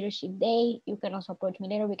Global Leadership Day, you can also approach me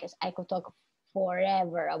later because I could talk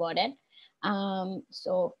forever about it.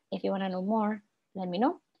 So if you want to know more, let me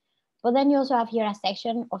know. But then you also have here a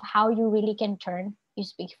section of how you really can turn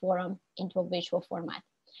YouSpeak forum into a visual format.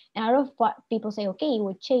 And a lot of people say, okay, it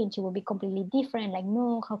would change, it will be completely different. Like,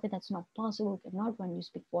 no, how could that's not possible? You cannot run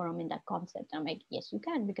YouSpeak forum in that concept. I'm like, yes, you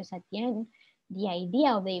can, because at the end, the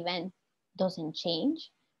idea of the event doesn't change.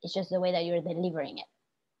 It's just the way that you're delivering it.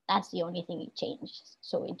 That's the only thing it changes.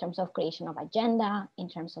 So in terms of creation of agenda, in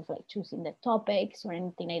terms of like choosing the topics or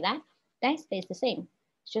anything like that, that stays the same.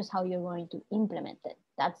 It's just how you're going to implement it.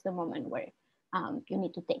 That's the moment where you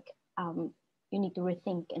need to take, you need to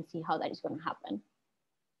rethink and see how that is going to happen.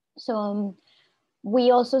 So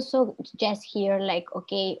we also suggest here, like,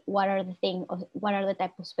 okay, what are the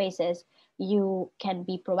type of spaces you can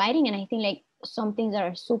be providing? And I think like some things that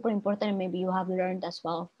are super important, and maybe you have learned as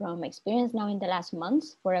well from experience now in the last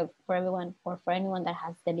months for everyone, or for anyone that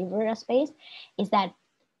has delivered a space, is that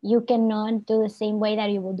you cannot do the same way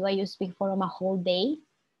that you would do a YouSpeak forum a whole day.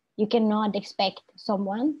 You cannot expect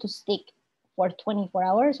someone to stick for 24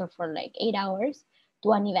 hours or for like 8 hours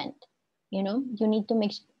to an event. You know, you need to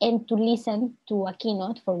and to listen to a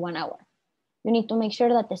keynote for 1 hour. You need to make sure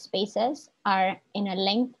that the spaces are in a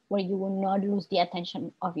length where you will not lose the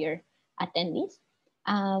attention of your attendees,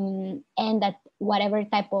 and that whatever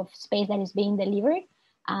type of space that is being delivered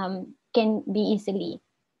can be easily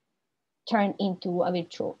turned into a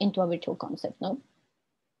virtual concept. No.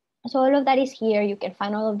 So all of that is here. You can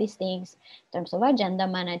find all of these things in terms of agenda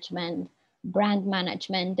management, brand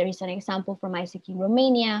management. There is an example from Isaac in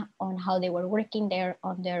Romania on how they were working there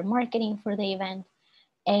on their marketing for the event,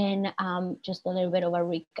 and just a little bit of a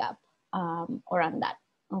recap around that.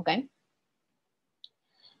 Okay,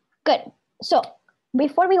 good. So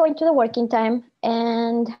before we go into the working time,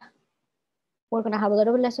 and we're gonna have a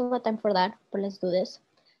little bit less of a time for that, but let's do this.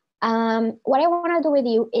 What I want to do with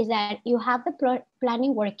you is that you have the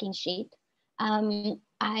planning working sheet.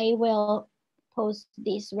 I will post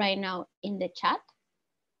this right now in the chat.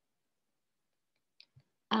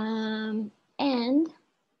 And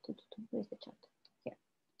where's the chat? Here.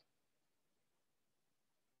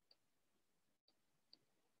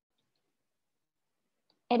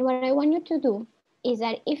 And what I want you to do is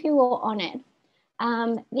that if you go on it,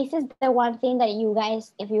 this is the one thing that you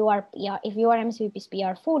guys, if you are MCVP's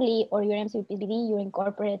PR fully, or you're MCVP's PD, you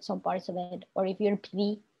incorporate some parts of it, or if you're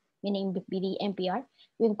PD, meaning PD and PR,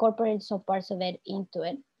 you incorporate some parts of it into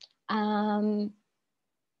it. And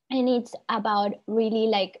it's about really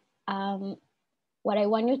like, what I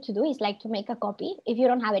want you to do is like to make a copy. If you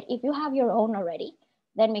don't have it, if you have your own already,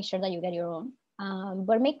 then make sure that you get your own,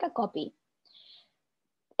 but make a copy.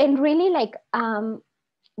 And really like,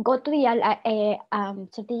 go to the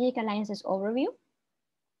Strategic Alliances Overview,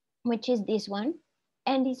 which is this one.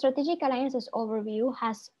 And the Strategic Alliances Overview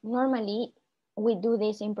has, normally we do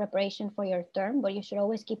this in preparation for your term, but you should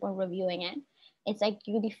always keep on reviewing it. It's like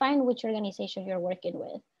you define which organization you're working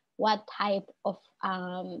with, what type of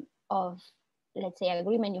let's say,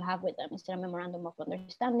 agreement you have with them. Is it a memorandum of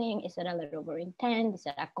understanding? Is it a letter of intent? Is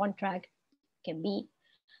it a contract? Can be.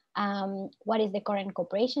 What is the current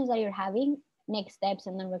cooperations that you're having? Next steps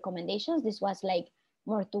and then recommendations. This was like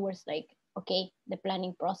more towards like, okay, the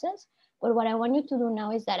planning process. But what I want you to do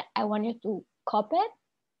now is that I want you to copy it.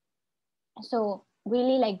 So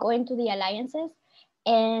really like go into the alliances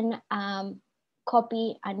and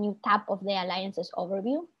copy a new tab of the alliances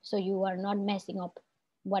overview, so you are not messing up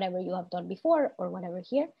whatever you have done before or whatever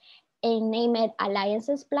here, and name it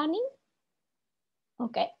alliances planning.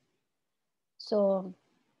 Okay, so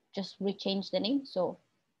just rechange the name. So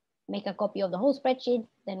make a copy of the whole spreadsheet,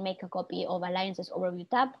 then make a copy of alliances overview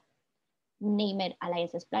tab, name it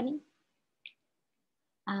alliances planning.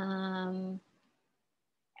 And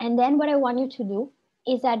then what I want you to do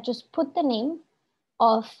is that just put the name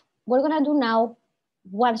of, we're gonna do now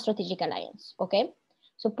one strategic alliance, okay?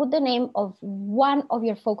 So put the name of one of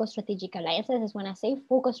your focus strategic alliances. Is when I say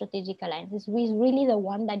focus strategic alliances, is really the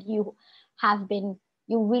one that you have been,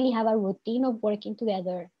 you really have a routine of working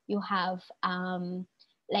together. You have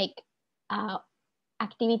like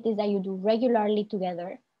activities that you do regularly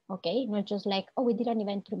together, okay? Not just like, oh, we did an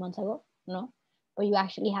event 3 months ago, no, but you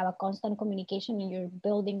actually have a constant communication and you're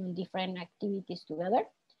building different activities together.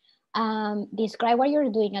 Describe what you're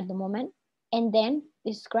doing at the moment, and then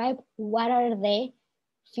describe what are the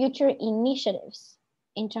future initiatives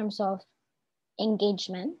in terms of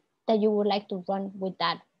engagement that you would like to run with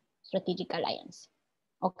that strategic alliance,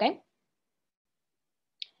 okay?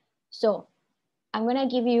 So I'm gonna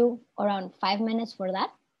give you around 5 minutes for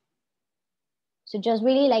that. So just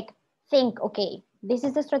really like think, okay, this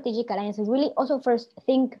is the strategic alliance. Really also first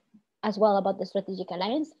think as well about the strategic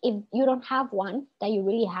alliance. If you don't have one that you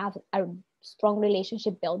really have a strong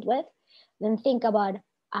relationship built with, then think about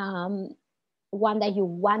one that you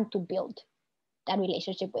want to build that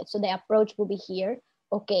relationship with. So the approach will be here,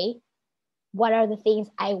 okay, what are the things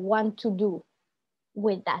I want to do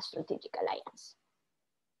with that strategic alliance,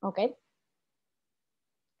 okay?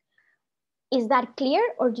 Is that clear,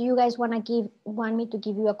 or do you guys want me to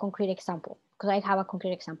give you a concrete example? Because I have a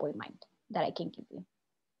concrete example in mind that I can give you.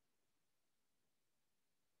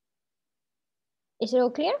 Is it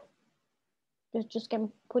all clear? Just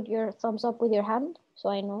can put your thumbs up with your hand so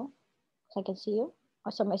I know, so I can see you.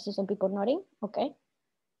 Or I see some people nodding. Okay.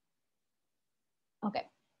 Okay.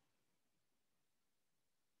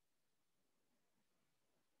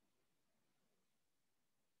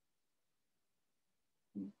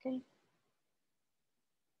 Okay.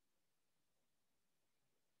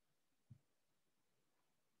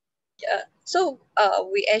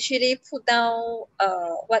 We actually put down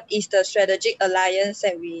what is the strategic alliance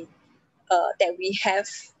that we have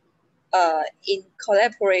in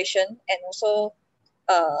collaboration, and also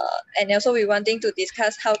we wanting to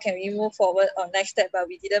discuss how can we move forward on next step, but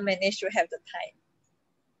we didn't manage to have the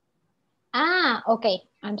time. Okay.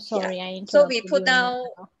 I'm sorry, Yeah. I interrupted So we put you. down.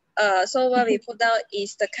 So what we put down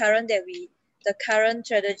is the current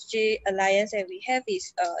strategy alliance that we have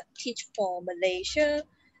is Teach for Malaysia.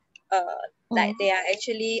 Like they are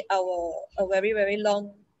actually a very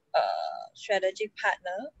long strategic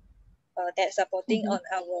partner that's supporting on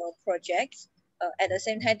our projects. At the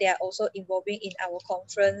same time, they are also involving in our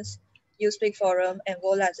conference, You Speak Forum, and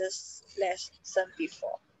World Largest Lesson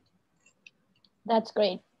before. That's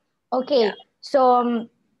great. Okay, yeah. So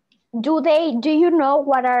do you know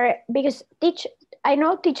what are, because I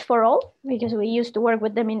know Teach for All because we used to work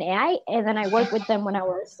with them in AI, and then I worked with them when I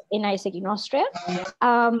was in ISEC in Austria.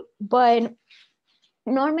 But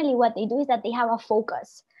normally what they do is that they have a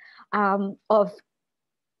focus of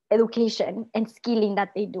education and skilling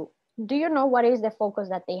that they do. Do you know what is the focus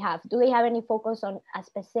that they have? Do they have any focus on a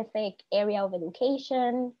specific area of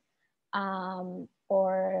education,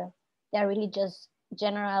 or they're really just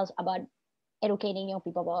generals about educating young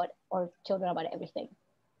people about, or children about everything?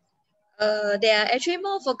 They are actually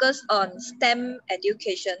more focused on STEM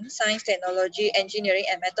education, science, technology, engineering,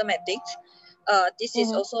 and mathematics. This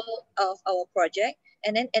is also of our project.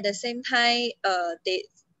 And then at the same time,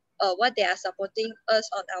 what they are supporting us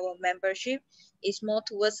on our membership is more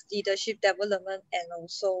towards leadership development and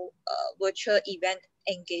also virtual event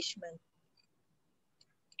engagement.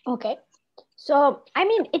 Okay. So, I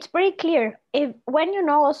mean, it's pretty clear. When you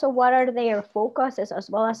know also what are their focuses as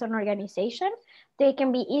well as an organization, they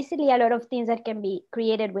can be easily a lot of things that can be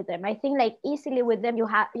created with them. I think like easily with them, you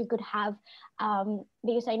could have,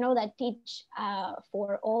 because I know that Teach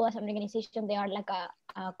for All as an organization, they are like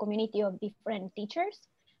a community of different teachers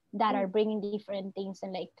that are bringing different things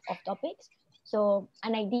and like off topics. So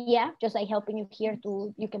an idea, just like helping you here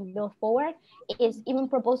you can build forward, is even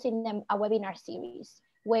proposing them a webinar series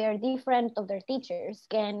where different of their teachers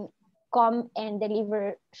can come and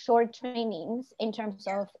deliver short trainings in terms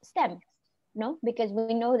of STEM, no? Because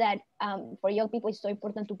we know that for young people, it's so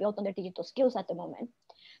important to build on their digital skills at the moment.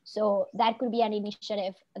 So that could be an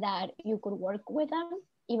initiative that you could work with them,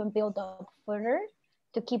 even build up further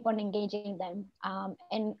to keep on engaging them.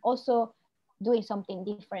 And also doing something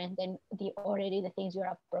different than the things you're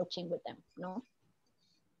approaching with them, no?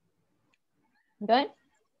 Good?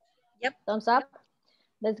 Yep. Thumbs up?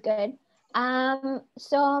 That's good.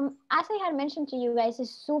 So as I had mentioned to you guys,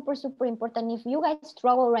 it's super, super important. If you guys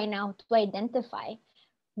struggle right now to identify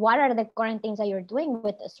what are the current things that you're doing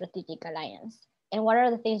with the strategic alliance and what are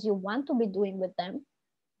the things you want to be doing with them,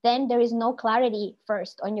 then there is no clarity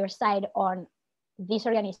first on your side on this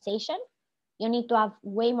organization. You need to have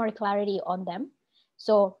way more clarity on them.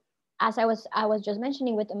 So as I was just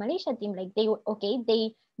mentioning with the Malaysia team, like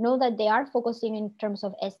they know that they are focusing in terms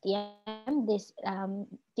of STM, this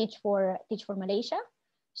teach for Malaysia.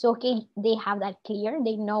 So okay, they have that clear.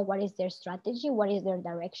 They know what is their strategy, what is their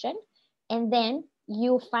direction, and then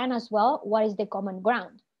you find as well what is the common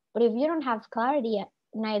ground. But if you don't have clarity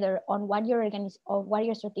neither on what your or what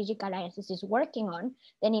your strategic alliances is working on,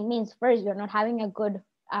 then it means first you're not having a good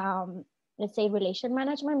let's say relation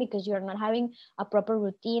management, because you're not having a proper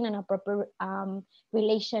routine and a proper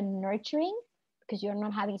relation nurturing, because you're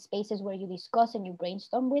not having spaces where you discuss and you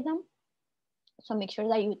brainstorm with them. So make sure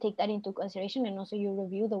that you take that into consideration, and also you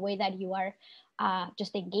review the way that you are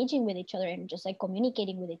just engaging with each other and just like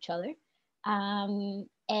communicating with each other,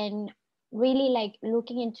 and really like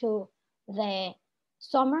looking into the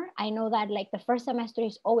summer. I know that like the first semester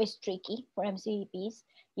is always tricky for MCVPs.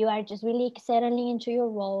 You are just really settling into your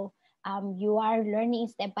role. You are learning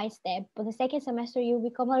step by step, but the second semester you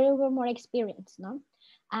become a little bit more experienced, no?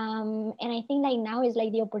 And I think like now is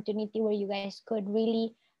like the opportunity where you guys could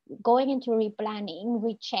really going into replanning,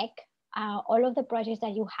 recheck all of the projects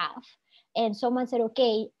that you have. And someone said,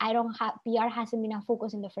 okay, I don't have, PR hasn't been a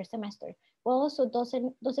focus in the first semester. Well, also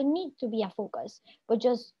doesn't need to be a focus, but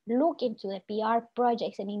just look into the PR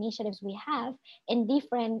projects and initiatives we have and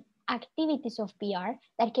different activities of PR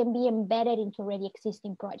that can be embedded into already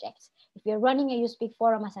existing projects. If you're running a USpeak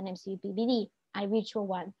forum as an MCVPBD, a virtual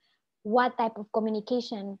one, what type of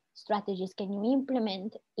communication strategies can you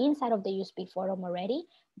implement inside of the USpeak forum already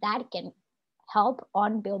that can help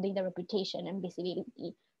on building the reputation and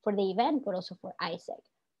visibility for the event, but also for ISEC?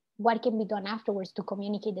 What can be done afterwards to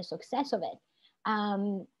communicate the success of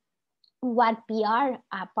it? What PR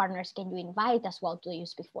partners can you invite as well to the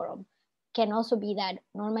USpeak forum? Can also be that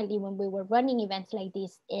normally when we were running events like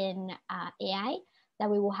this in AI, that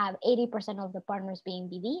we will have 80% of the partners being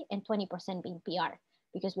BD and 20% being PR,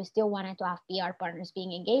 because we still wanted to have PR partners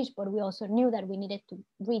being engaged, but we also knew that we needed to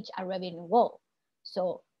reach a revenue goal.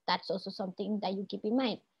 So that's also something that you keep in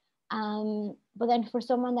mind. But then for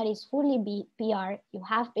someone that is fully PR, you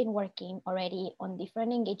have been working already on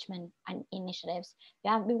different engagement and initiatives.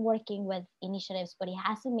 You have been working with initiatives, but it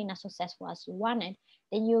hasn't been as successful as you wanted.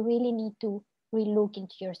 Then you really need to relook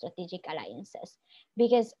into your strategic alliances.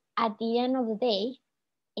 Because at the end of the day,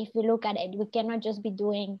 if we look at it, we cannot just be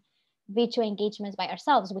doing virtual engagements by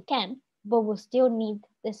ourselves. We can, but we'll still need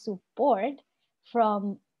the support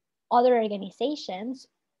from other organizations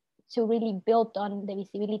to really build on the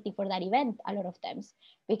visibility for that event a lot of times,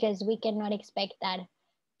 because we cannot expect that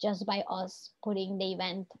just by us putting the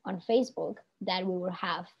event on Facebook that we will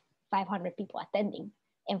have 500 people attending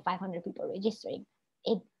and 500 people registering.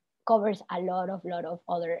 It covers a lot of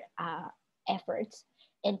other efforts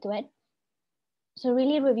into it. So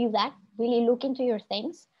really review that, really look into your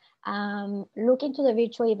things, look into the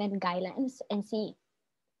virtual event guidelines and see.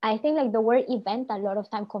 I think like the word event a lot of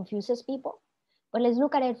time confuses people, but let's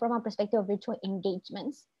look at it from a perspective of virtual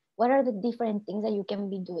engagements. What are the different things that you can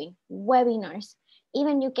be doing? Webinars,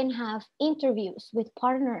 even you can have interviews with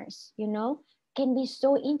partners, you know, can be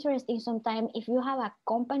so interesting sometimes if you have a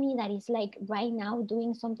company that is like right now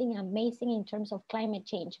doing something amazing in terms of climate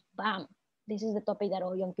change. Bam, this is the topic that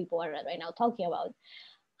all young people are right now talking about.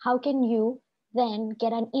 How can you then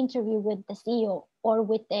get an interview with the CEO or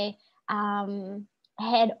with the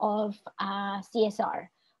head of CSR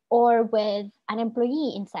or with an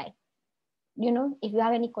employee inside? You know, if you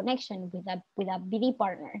have any connection with a BD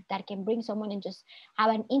partner that can bring someone and just have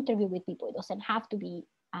an interview with people, it doesn't have to be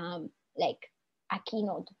like a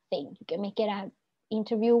keynote thing. You can make it an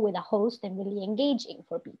interview with a host and really engaging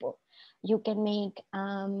for people. You can make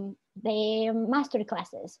the master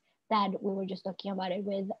classes that we were just talking about it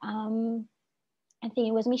with, I think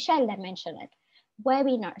it was Michelle that mentioned it.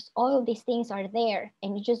 Webinars, all of these things are there,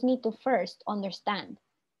 and you just need to first understand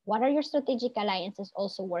what are your strategic alliances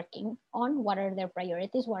also working on, what are their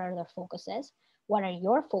priorities, what are their focuses, what are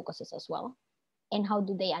your focuses as well, and how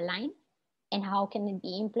do they align, and how can it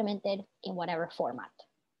be implemented in whatever format,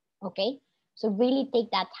 okay? So really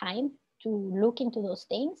take that time to look into those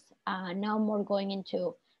things. Now more going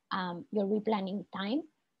into your replanning time,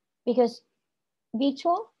 because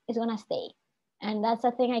virtual is gonna stay. And that's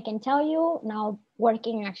the thing I can tell you now,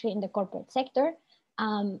 working actually in the corporate sector.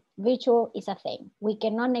 Virtual is a thing. We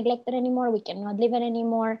cannot neglect it anymore. We cannot live it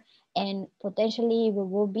anymore. And potentially we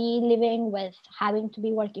will be living with having to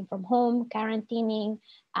be working from home, quarantining,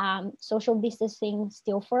 social distancing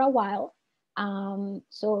still for a while.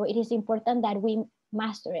 So it is important that we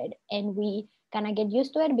master it and we kind of get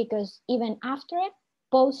used to it, because even after it,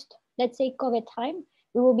 post, let's say, COVID time,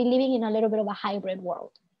 we will be living in a little bit of a hybrid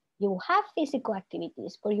world. You will have physical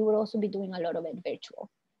activities, but you will also be doing a lot of it virtual.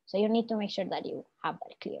 So you need to make sure that you have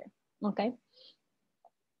that clear, okay?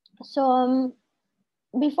 So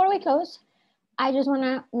before we close, I just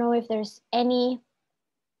wanna know if there's any,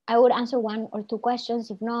 I would answer one or two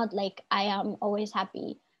questions. If not, like, I am always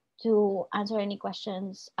happy to answer any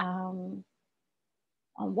questions on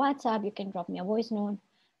WhatsApp. You can drop me a voice note.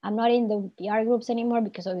 I'm not in the PR groups anymore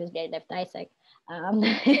because obviously I left Isaac.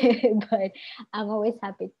 But I'm always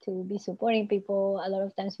happy to be supporting people. A lot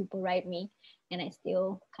of times people write me and I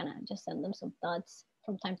still kind of just send them some thoughts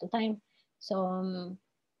from time to time. So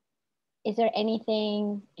is there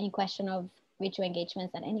anything, any question of virtual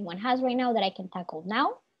engagements that anyone has right now that I can tackle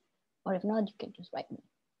now? Or if not, you can just write me.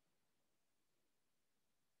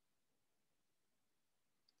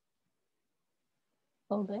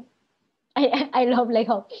 Okay. I love like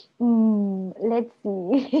how, let's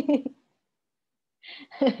see.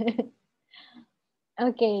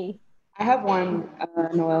 Okay. I have one,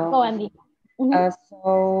 Noel. Go, Andy.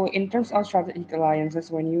 So in terms of strategic alliances,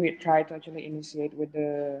 when you try to actually initiate with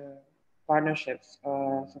the partnerships,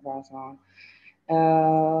 the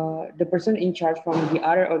person in charge from the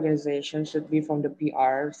other organization should be from the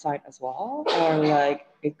PR side as well, or like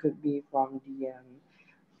it could be from the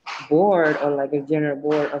board or like a general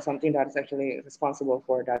board or something that is actually responsible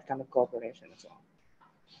for that kind of cooperation as well.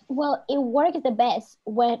 Well, it works the best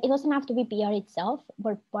when it doesn't have to be PR itself,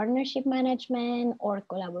 but partnership management or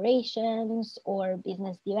collaborations or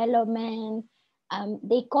business development.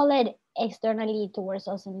 They call it externally towards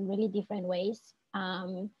us in really different ways.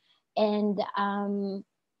 And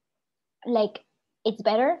like, it's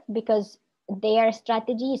better because their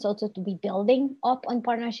strategy is also to be building up on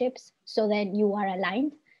partnerships so that you are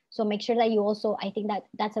aligned. So make sure that you also, I think that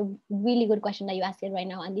that's a really good question that you asked it right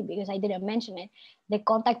now, Andy, because I didn't mention it. The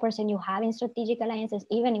contact person you have in strategic alliances,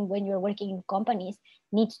 even when you're working in companies,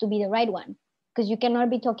 needs to be the right one, because you cannot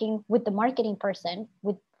be talking with the marketing person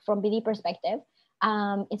with from BD perspective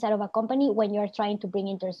inside of a company when you're trying to bring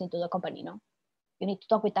interest into the company. No, you need to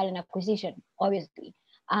talk with talent acquisition, obviously.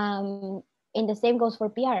 And the same goes for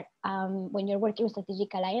PR. When you're working with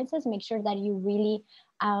strategic alliances, make sure that you really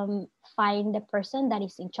find the person that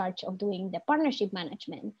is in charge of doing the partnership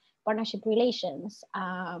management, partnership relations.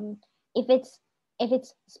 If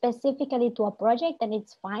it's specifically to a project, then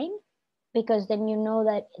it's fine, because then you know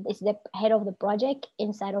that it's the head of the project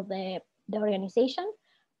inside of the organization.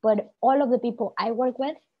 But all of the people I work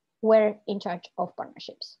with were in charge of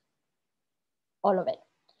partnerships, all of it.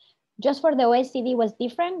 Just for the OSCD was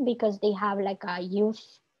different because they have like a youth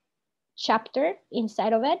chapter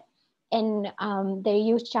inside of it, and their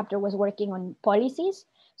youth chapter was working on policies.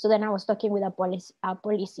 So then I was talking with a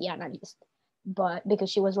policy analyst, but because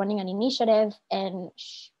she was running an initiative and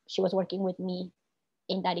she was working with me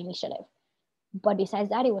in that initiative. But besides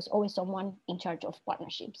that, it was always someone in charge of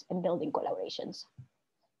partnerships and building collaborations.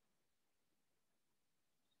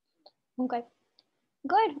 Okay.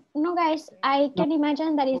 Good. No, guys, I can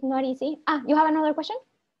imagine that it's not easy. You have another question?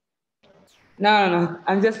 No.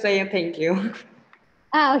 I'm just saying thank you.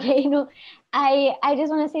 Okay. No, I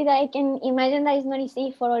just want to say that I can imagine that it's not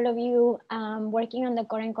easy for all of you working on the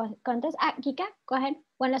current contest. Kika, go ahead.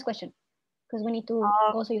 One last question, because we need to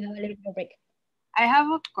go so you have a little bit of break. I have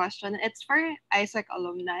a question. It's for Isaac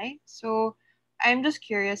alumni. So I'm just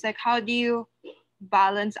curious, like, how do you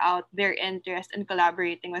balance out their interest in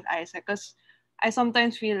collaborating with Isaac? Because I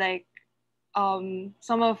sometimes feel like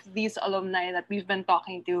some of these alumni that we've been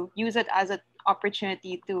talking to use it as an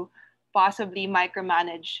opportunity to possibly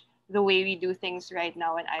micromanage the way we do things right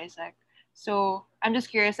now in Isaac. So I'm just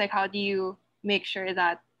curious, like, how do you make sure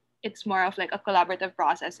that it's more of like a collaborative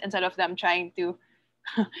process instead of them trying to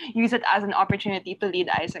use it as an opportunity to lead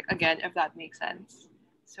Isaac again, if that makes sense.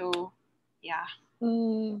 So, yeah.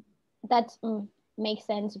 That makes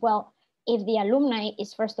sense. Well, if the alumni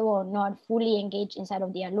is first of all not fully engaged inside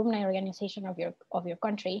of the alumni organization of your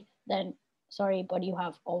country, then sorry, but you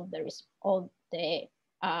have all the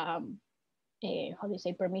how do you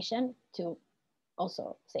say, permission to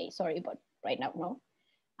also say sorry, but right now no.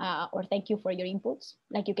 Or thank you for your inputs.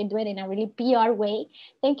 Like, you can do it in a really PR way.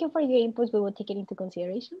 Thank you for your inputs. We will take it into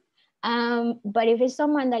consideration. But if it's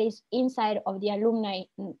someone that is inside of the alumni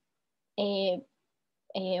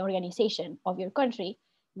organization of your country,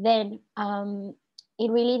 then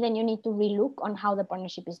then you need to relook on how the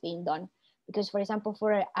partnership is being done. Because, for example,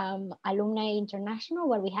 for Alumni International,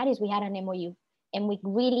 what we had is we had an MOU, and we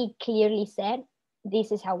really clearly said,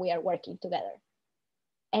 this is how we are working together,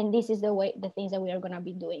 and this is the things that we are going to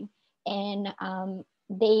be doing. And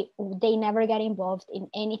they never got involved in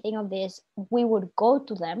anything of this. We would go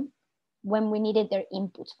to them when we needed their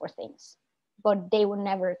inputs for things, but they would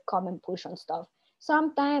never come and push on stuff.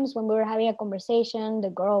 Sometimes when we were having a conversation, the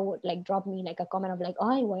girl would like drop me like a comment of like,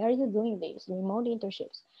 oh, why are you doing this remote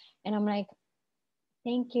internships? And I'm like,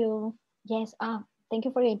 thank you. Yes, thank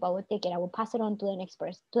you for your info. I will take it. I will pass it on to the next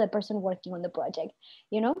person, to the person working on the project,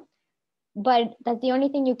 you know? But that's the only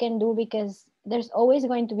thing you can do, because there's always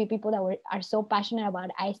going to be people that are so passionate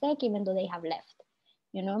about ISEC, even though they have left,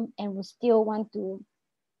 you know, and we still want to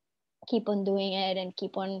keep on doing it and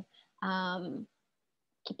keep on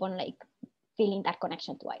like feeling that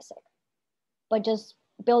connection to ISEC. But just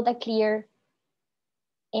build a clear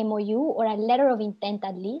MOU or a letter of intent,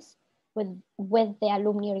 at least with the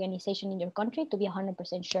alumni organization in your country, to be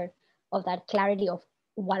 100% sure of that clarity of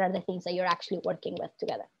what are the things that you're actually working with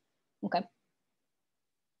together. Okay.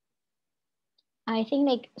 I think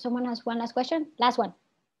like someone has one last question. Last one.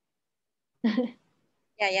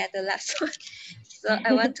 Yeah, the last one. So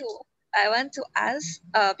I want to ask,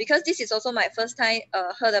 because this is also my first time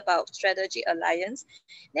heard about strategy alliance.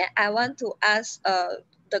 Then I want to ask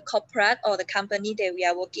the corporate or the company that we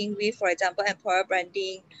are working with, for example, employer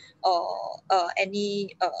branding or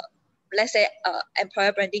any let's say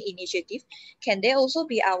employer branding initiative, can they also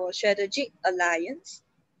be our strategic alliance?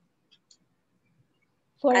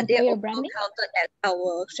 For Are they employer also branding? counted as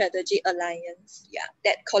our strategy alliance? Yeah,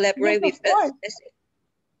 that collaborate Yes, with of us. course.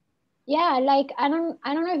 Yeah, like I don't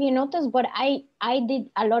know if you noticed, but I did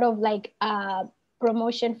a lot of like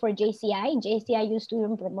promotion for JCI. JCI used to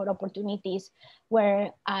even promote opportunities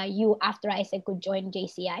where you after ISEC could join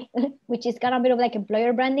JCI, which is kind of a bit of like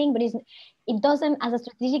employer branding, but it doesn't, as a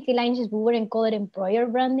strategic alliance, we wouldn't call it employer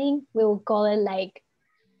branding. We would call it like,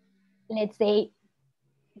 let's say,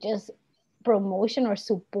 just promotion or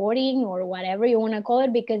supporting or whatever you want to call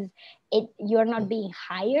it, because you're not being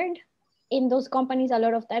hired in those companies. A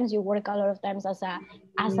lot of times you work a lot of times as a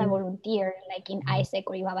volunteer, like in ISEC,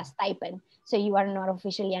 or you have a stipend, so you are not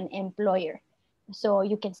officially an employer. So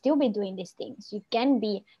you can still be doing these things. You can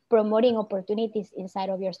be promoting opportunities inside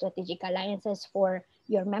of your strategic alliances for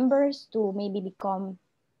your members to maybe become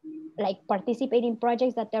like participate in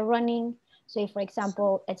projects that they're running. So if, for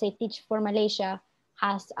example, let's say Teach for Malaysia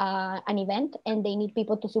has an event and they need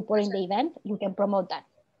people to support in the event, you can promote that,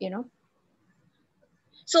 you know?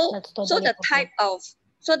 So that's totally the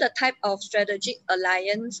type of strategic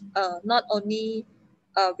alliance not only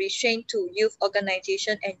restrained to youth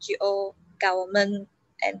organization, NGO, government,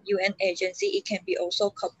 and UN agency, it can be also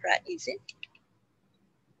corporate, is it?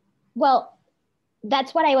 Well,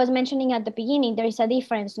 that's what I was mentioning at the beginning. There is a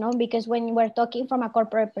difference, no? Because when we're talking from a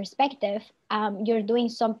corporate perspective, you're doing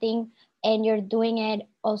something and you're doing it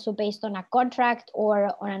also based on a contract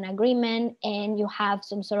or on an agreement, and you have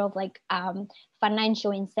some sort of like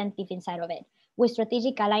financial incentive inside of it. With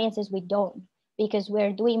strategic alliances, we don't, because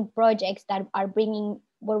we're doing projects that are bringing,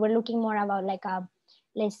 where we're looking more about like a,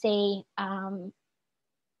 let's say,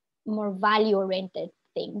 more value oriented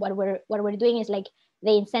thing. What we're doing is like,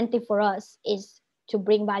 the incentive for us is to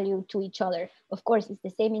bring value to each other. Of course, it's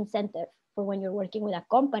the same incentive for when you're working with a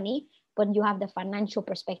company, but you have the financial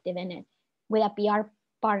perspective in it. With a PR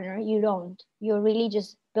partner, you don't. You're really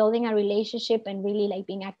just building a relationship and really like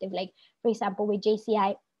being active. Like, for example, with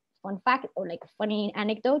JCI, fun fact or like funny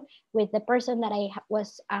anecdote, with the person that I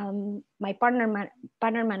was my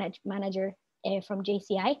manager from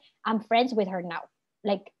JCI, I'm friends with her now.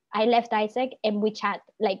 Like, I left ISEC and we chat,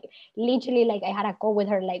 like literally, like I had a call with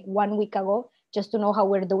her like 1 week ago just to know how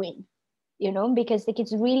we're doing, you know, because like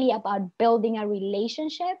it's really about building a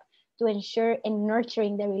relationship to ensure and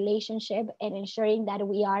nurturing the relationship and ensuring that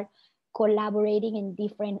we are collaborating in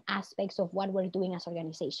different aspects of what we're doing as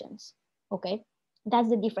organizations. Okay, that's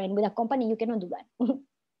the difference. With a company, you cannot do that.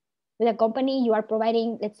 With a company, you are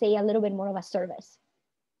providing, let's say, a little bit more of a service.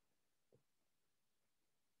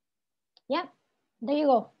 Yeah, there you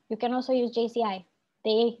go. You can also use JCI.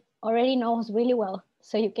 They already know us really well.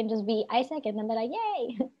 So you can just be ISEC and then they're like,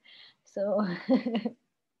 yay. So,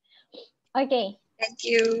 okay. Thank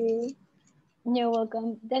you. You're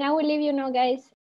welcome. Then I will leave you now, guys.